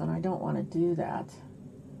features, and I don't want to do that.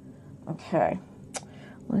 Okay,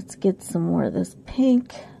 let's get some more of this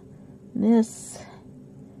pink. This.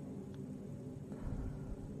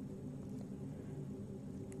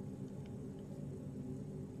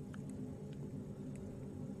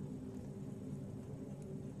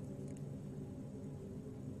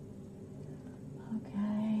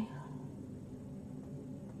 Okay.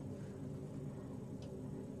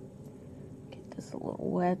 Get this a little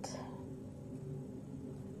wet.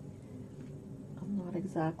 I'm not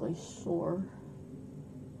exactly sure.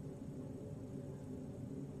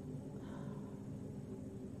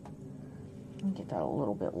 Let me get that a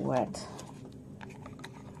little bit wet.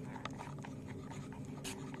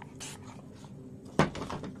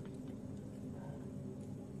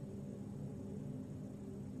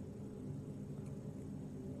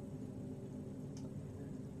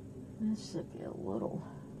 This should be a little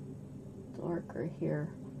darker here.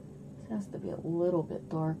 This has to be a little bit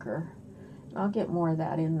darker. I'll get more of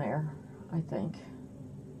that in there, I think.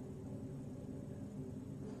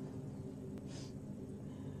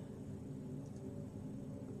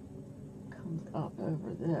 Comes up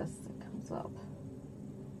over this, it comes up.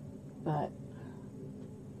 But,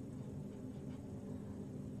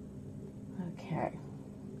 okay.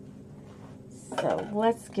 So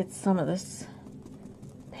let's get some of this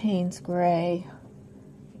Payne's Gray,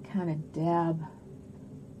 kind of dab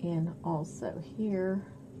in also here,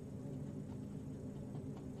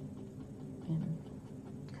 and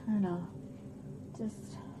kind of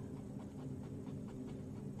just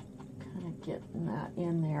kind of getting that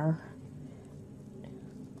in there,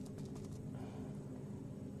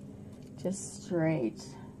 just straight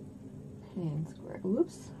Payne's Gray.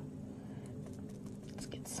 Oops, let's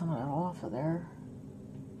get some of that off of there.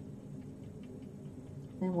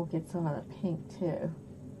 Then we'll get some of the pink too.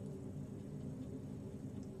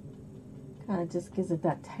 Kind of just gives it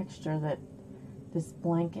that texture that this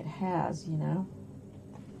blanket has, you know.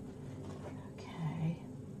 Okay.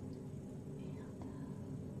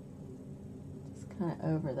 And just kind of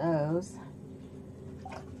over those.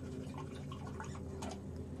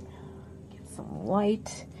 Get some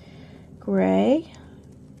white, gray.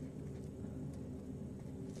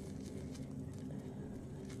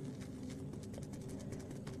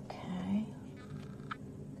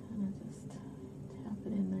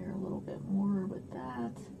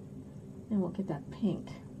 don't get that pink.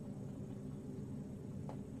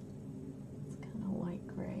 It's kind of light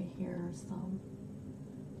gray here, so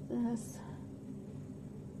this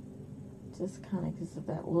just kind of gives it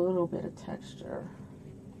that little bit of texture.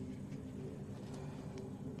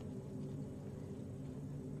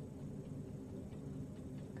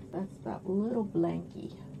 That's that little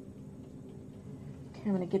blanky. Okay,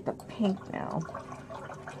 I'm going to get the pink now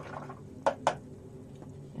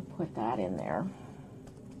and put that in there.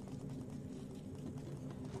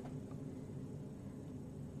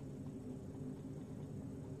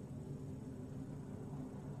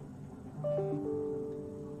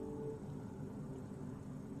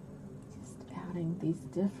 Just adding these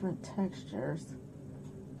different textures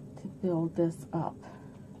to build this up.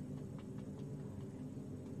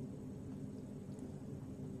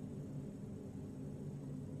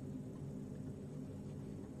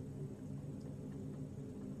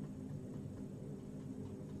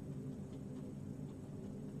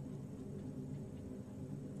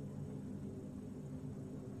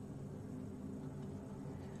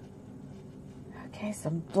 Okay,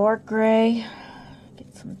 some dark gray.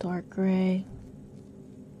 Get some dark gray.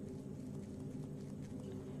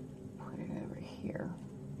 Put it over here.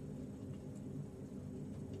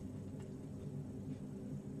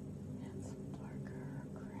 And some darker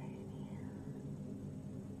gray in here.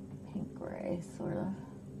 Pink gray, sort of.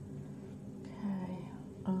 Okay.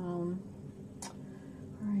 All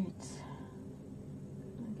right.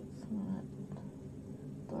 I'll get some of that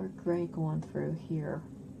dark gray going through here.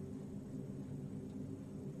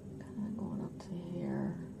 Going up to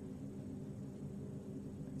here,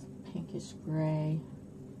 it's pinkish gray.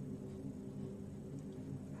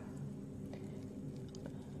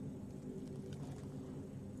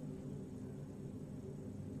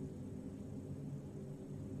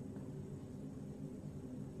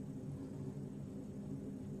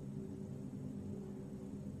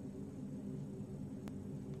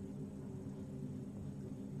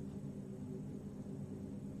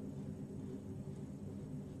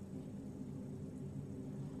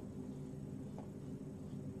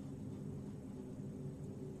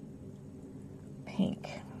 Pink.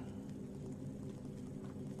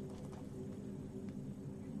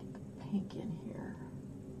 Pink in here.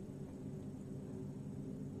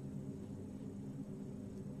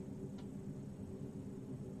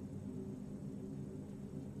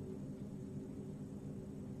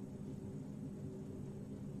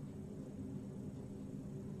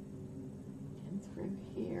 And through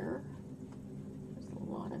here. There's a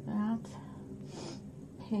lot of that.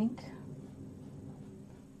 Pink.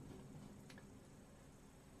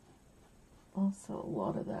 Also a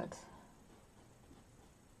lot of that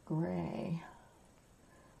gray.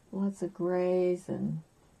 Lots of grays and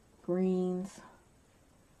greens.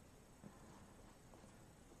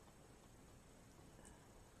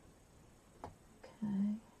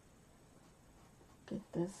 Okay. Get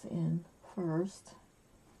this in first.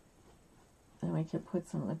 Then we can put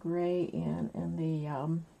some of the gray in and the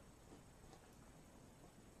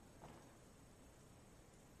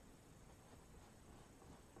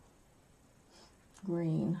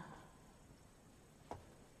green.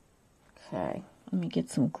 Okay, let me get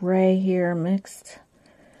some gray here mixed.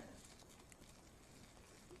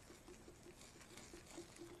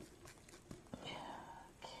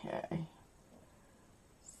 Okay,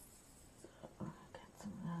 so get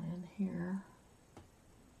some of that in here.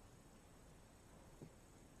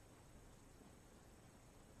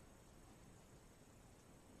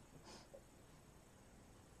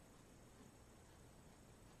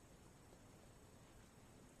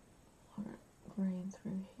 Green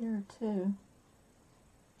through here too.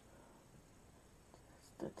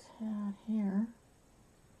 Just a tad here.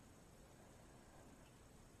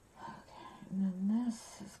 Okay, and then this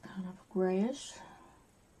is kind of grayish.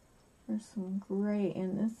 There's some gray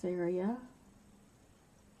in this area.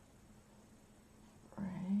 Gray.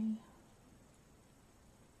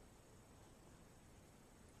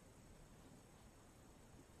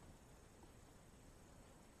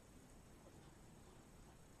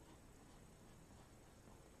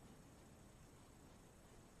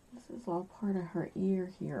 This is all part of her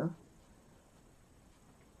ear here.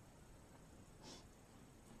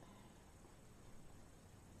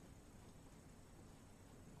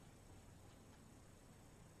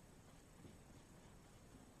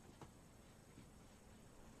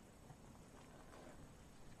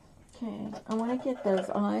 Okay, I want to get those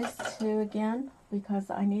eyes too again because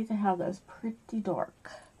I need to have those pretty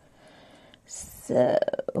dark. So,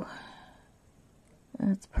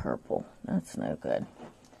 that's purple. That's no good.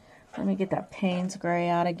 Let me get that Payne's gray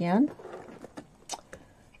out again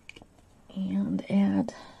and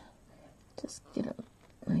add Just get a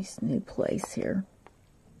nice new place here.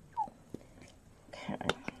 Okay.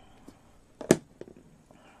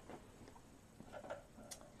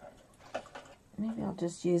 Maybe I'll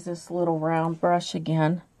just use this little round brush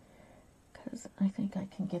again, because I think I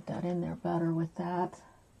can get that in there better with that.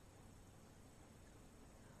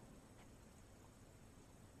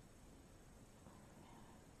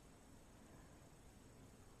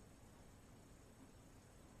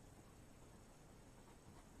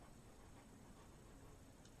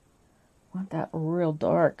 Want that real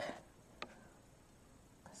dark,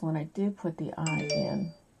 because when I do put the eye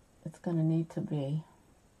in, it's going to need to be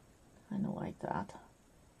kind of like that.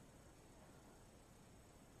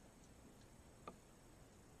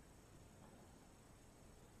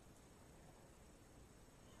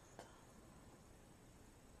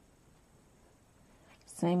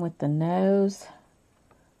 Same with the nose.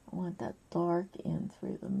 I want that dark in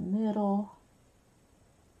through the middle.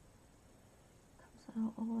 Comes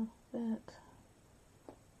out a little bit.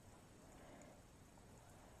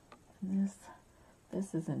 And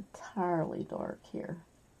this is entirely dark here.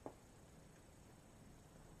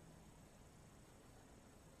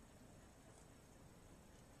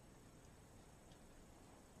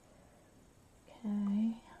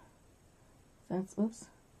 Okay. That's, oops.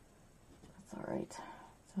 That's all right.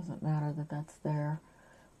 Doesn't matter that that's there.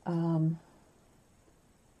 Okay,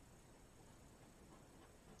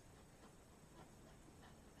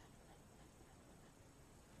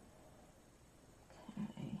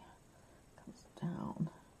 comes down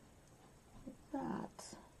like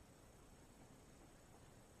that.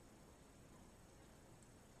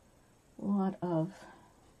 A lot of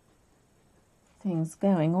things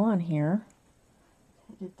going on here.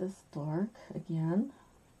 Get this dark again.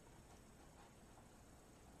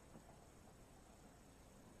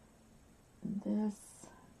 This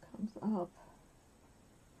comes up.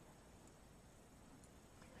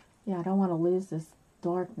 Yeah, I don't want to lose this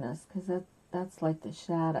darkness, because that's like the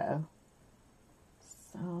shadow.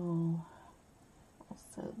 So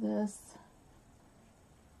also this.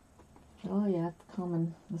 Oh yeah, it's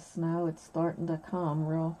coming. The snow, it's starting to come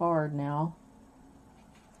real hard now.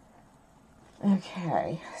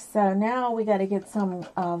 Okay, so now we got to get some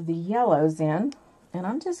of the yellows in, and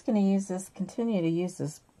I'm just going to use this, continue to use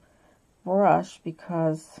this brush,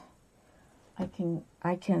 because I can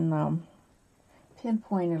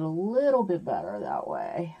pinpoint it a little bit better that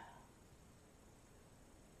way.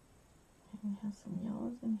 And we have some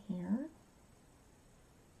yellows in here.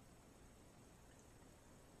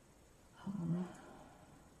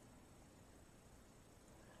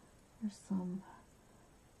 There's some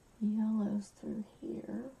yellows through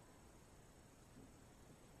here.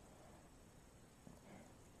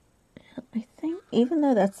 I think even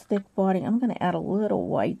though that's thick body, I'm going to add a little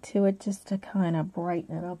white to it just to kind of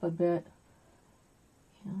brighten it up a bit.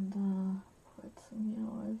 And put some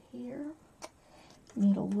yellow here.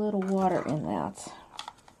 Need a little water in that.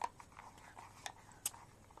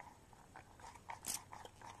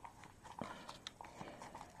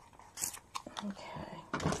 Okay.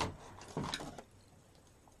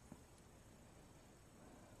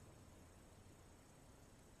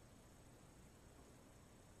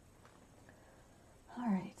 All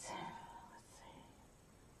right. Let's see.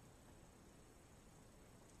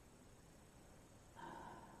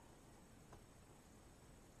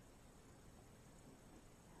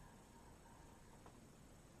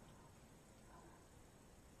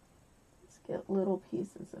 Let's get little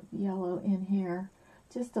pieces of yellow in here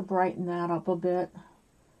just to brighten that up a bit.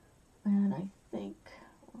 And I think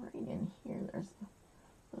right in here there's a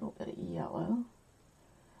little bit of yellow.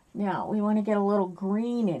 Now we want to get a little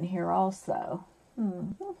green in here also.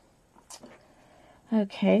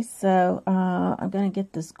 Okay, so I'm going to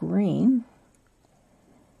get this green.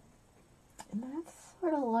 And that's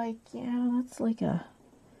sort of like, yeah, that's like a,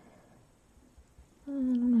 I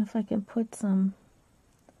don't know if I can put some,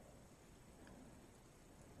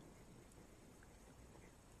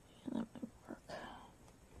 that might work.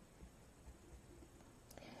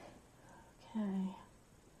 Okay,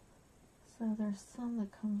 so there's some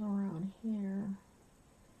that comes around here.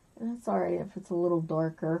 And that's alright if it's a little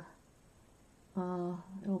darker.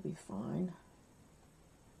 It'll be fine.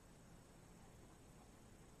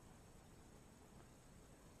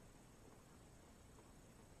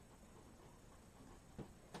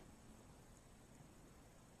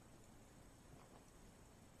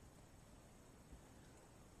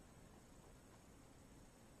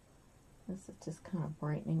 This is just kind of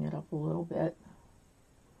brightening it up a little bit.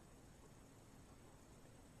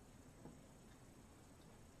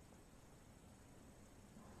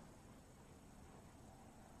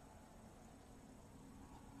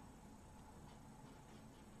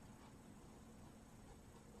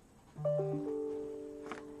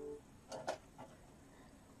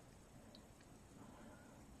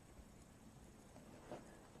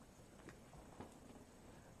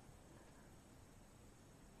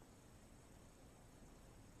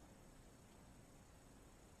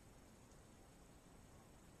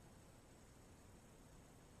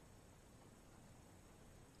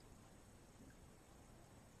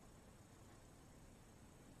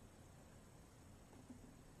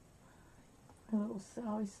 little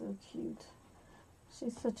Sally's so cute.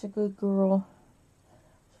 She's such a good girl.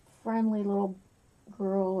 Friendly little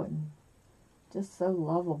girl and just so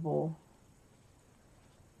lovable.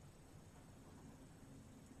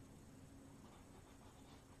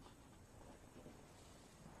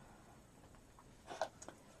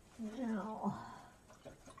 Now,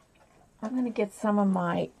 I'm going to get some of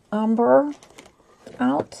my umber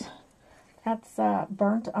out. That's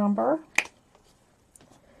burnt umber.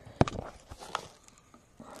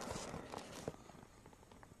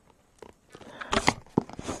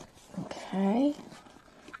 Okay.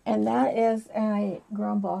 And that is a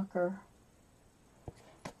Grumbacher.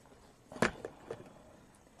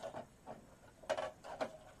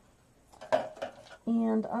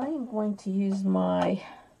 And I am going to use my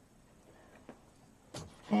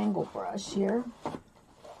angle brush here.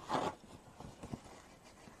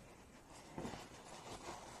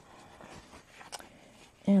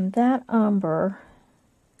 And that umber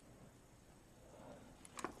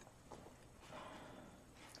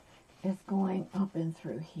is going up and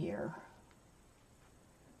through here.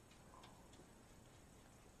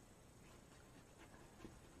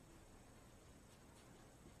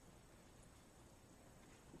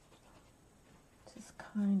 Just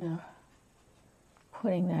kind of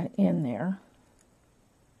putting that in there.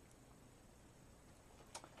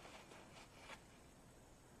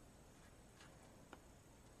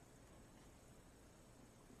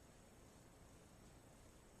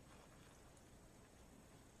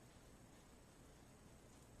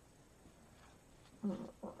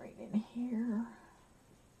 Right in here.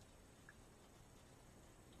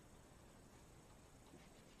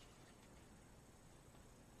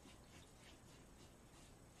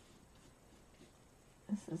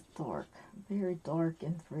 This is dark, very dark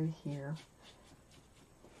in through here.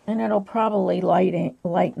 And it'll probably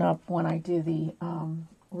lighten up when I do the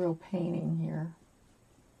real painting here.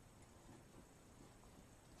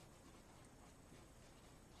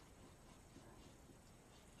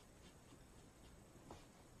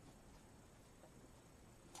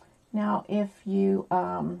 Now, if you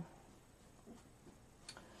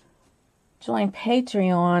join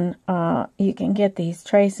Patreon, you can get these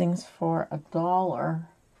tracings for $1.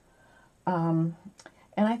 And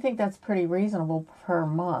I think that's pretty reasonable per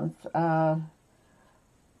month. Of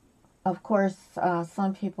course,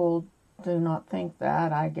 some people do not think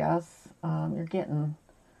that, I guess. You're getting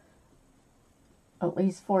at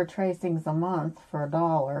least 4 tracings a month for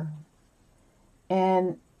 $1.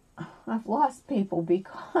 And I've lost people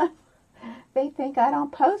because they think I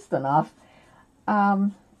don't post enough.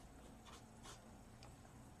 I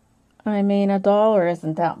mean, $1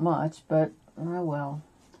 isn't that much, but oh well.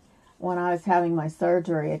 When I was having my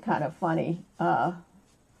surgery, it kind of funny,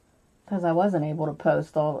 because I wasn't able to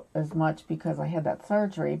post all as much because I had that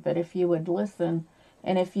surgery. But if you would listen,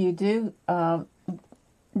 and if you do,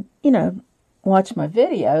 you know, watch my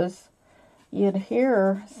videos, you'd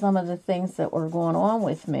hear some of the things that were going on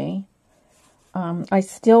with me. I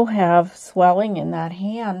still have swelling in that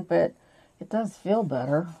hand, but it does feel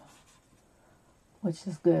better, which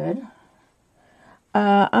is good.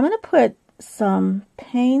 I'm going to put some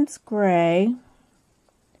Payne's Gray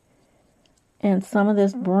and some of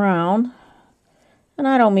this brown. And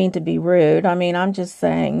I don't mean to be rude. I mean, I'm just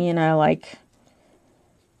saying, you know, like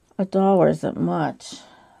 $1 isn't much.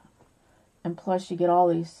 And plus you get all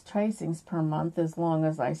these tracings per month as long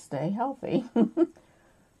as I stay healthy.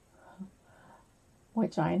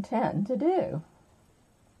 Which I intend to do.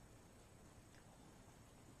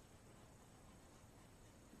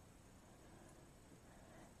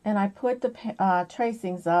 And I put the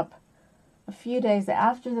tracings up a few days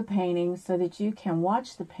after the painting so that you can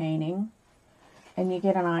watch the painting and you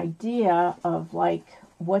get an idea of like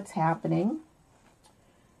what's happening.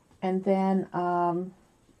 And then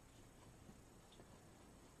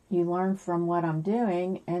you learn from what I'm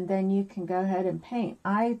doing, and then you can go ahead and paint.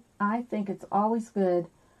 I think it's always good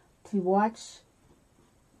to watch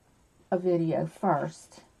a video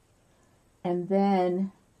first and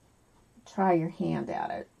then try your hand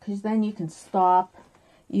at it, because then you can stop,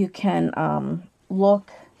 you can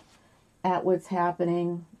look at what's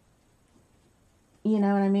happening. You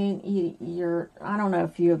know what I mean? I don't know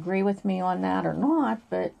if you agree with me on that or not,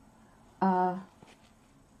 but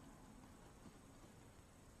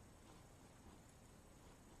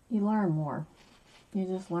you learn more. You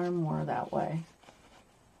just learn more that way.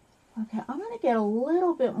 Okay, I'm going to get a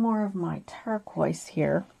little bit more of my turquoise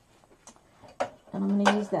here. And I'm going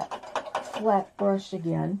to use that flat brush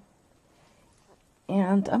again.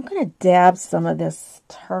 And I'm going to dab some of this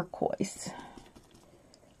turquoise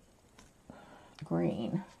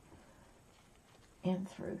green in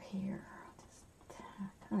through here. Just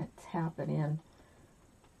kind of tap it in.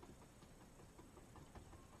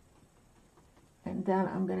 And then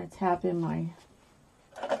I'm going to tap in my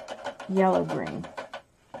yellow green.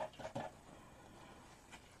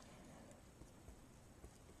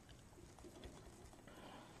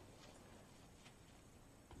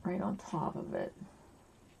 Right on top of it.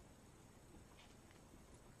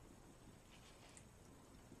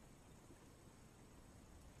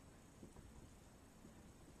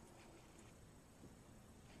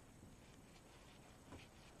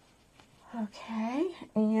 Okay,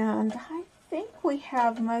 and I think we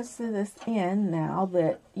have most of this in now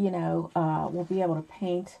that, you know, we'll be able to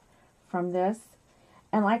paint from this.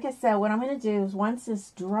 And like I said, what I'm going to do is once this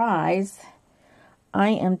dries, I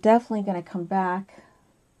am definitely going to come back.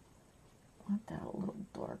 I want that a little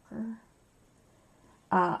darker.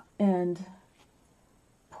 And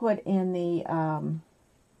put in the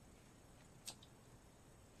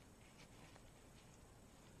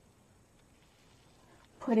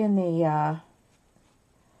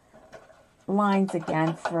lines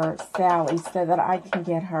again for Sally so that I can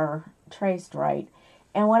get her traced right.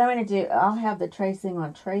 And what I'm going to do, I'll have the tracing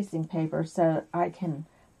on tracing paper so I can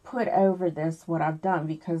put over this what I've done,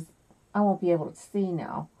 because I won't be able to see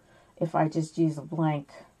now if I just use a blank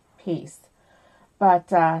piece. But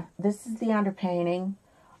this is the underpainting,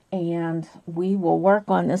 and we will work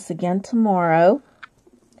on this again tomorrow,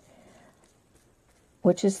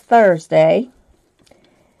 which is Thursday.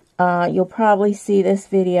 You'll probably see this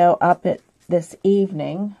video up at this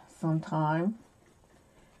evening sometime.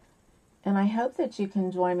 And I hope that you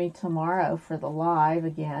can join me tomorrow for the live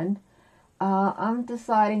again. I'm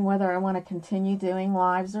deciding whether I want to continue doing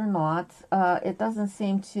lives or not. It doesn't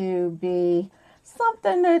seem to be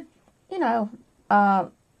something that, you know,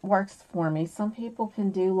 works for me. Some people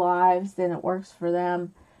can do lives and it works for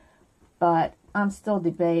them, but I'm still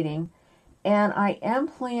debating. And I am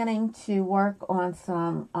planning to work on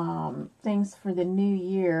some things for the new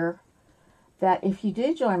year that if you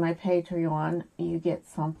do join my Patreon, you get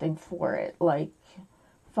something for it, like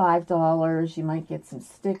 $5, you might get some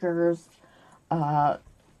stickers, $10,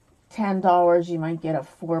 you might get a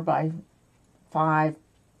 4x5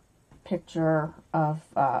 picture of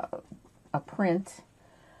a print.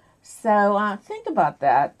 So think about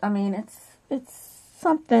that. I mean, it's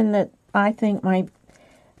something that I think might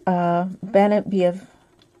be of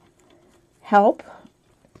help.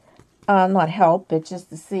 Not help, but just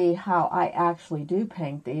to see how I actually do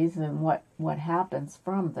paint these and what happens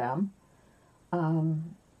from them. You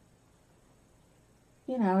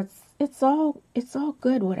know, it's all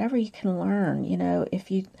good, whatever you can learn. You know,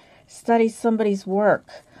 if you study somebody's work,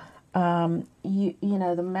 you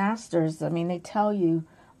know, the masters, I mean, they tell you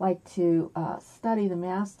like to study the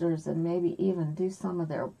masters and maybe even do some of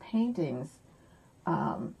their paintings,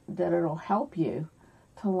 that it'll help you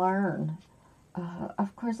to learn.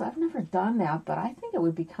 Of course, I've never done that, but I think it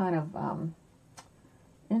would be kind of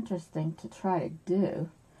interesting to try to do.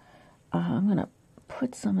 I'm going to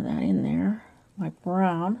put some of that in there, my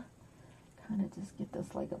brown. Kind of just get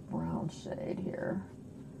this like a brown shade here.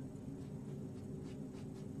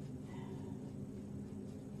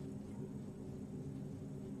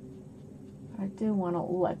 I do want to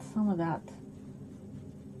let some of that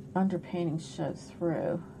underpainting show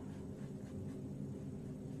through.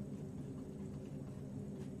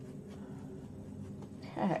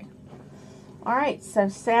 Okay. All right, so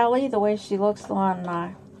Sally, the way she looks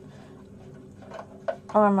on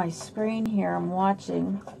my screen here, I'm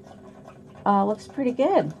watching, looks pretty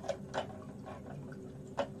good.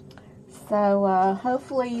 So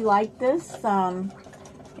hopefully you like this.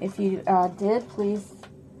 If you did, please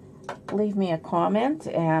leave me a comment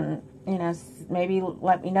and, you know, maybe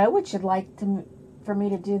let me know what you'd like for me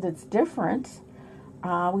to do that's different.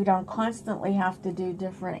 We don't constantly have to do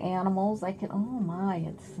different animals. I can, oh my,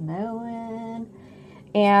 it's snowing.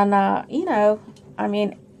 And, you know, I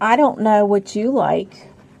mean, I don't know what you like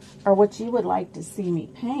or what you would like to see me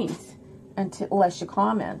paint unless you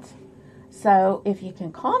comment. So if you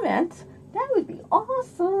can comment, that would be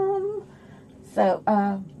awesome. So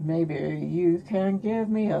maybe you can give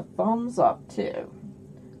me a thumbs up too.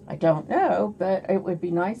 I don't know, but it would be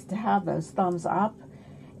nice to have those thumbs up.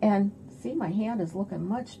 And see, my hand is looking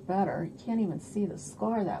much better. You can't even see the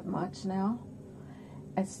scar that much now.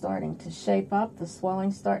 It's starting to shape up. The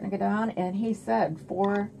swelling's starting to go down. And he said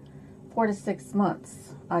 4 to 6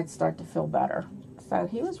 months I'd start to feel better. So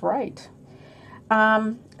he was right.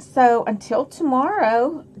 So until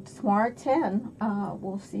tomorrow at 10,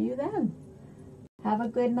 we'll see you then. Have a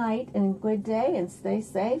good night and good day, and stay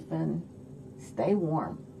safe and stay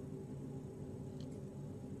warm.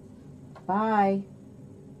 Bye.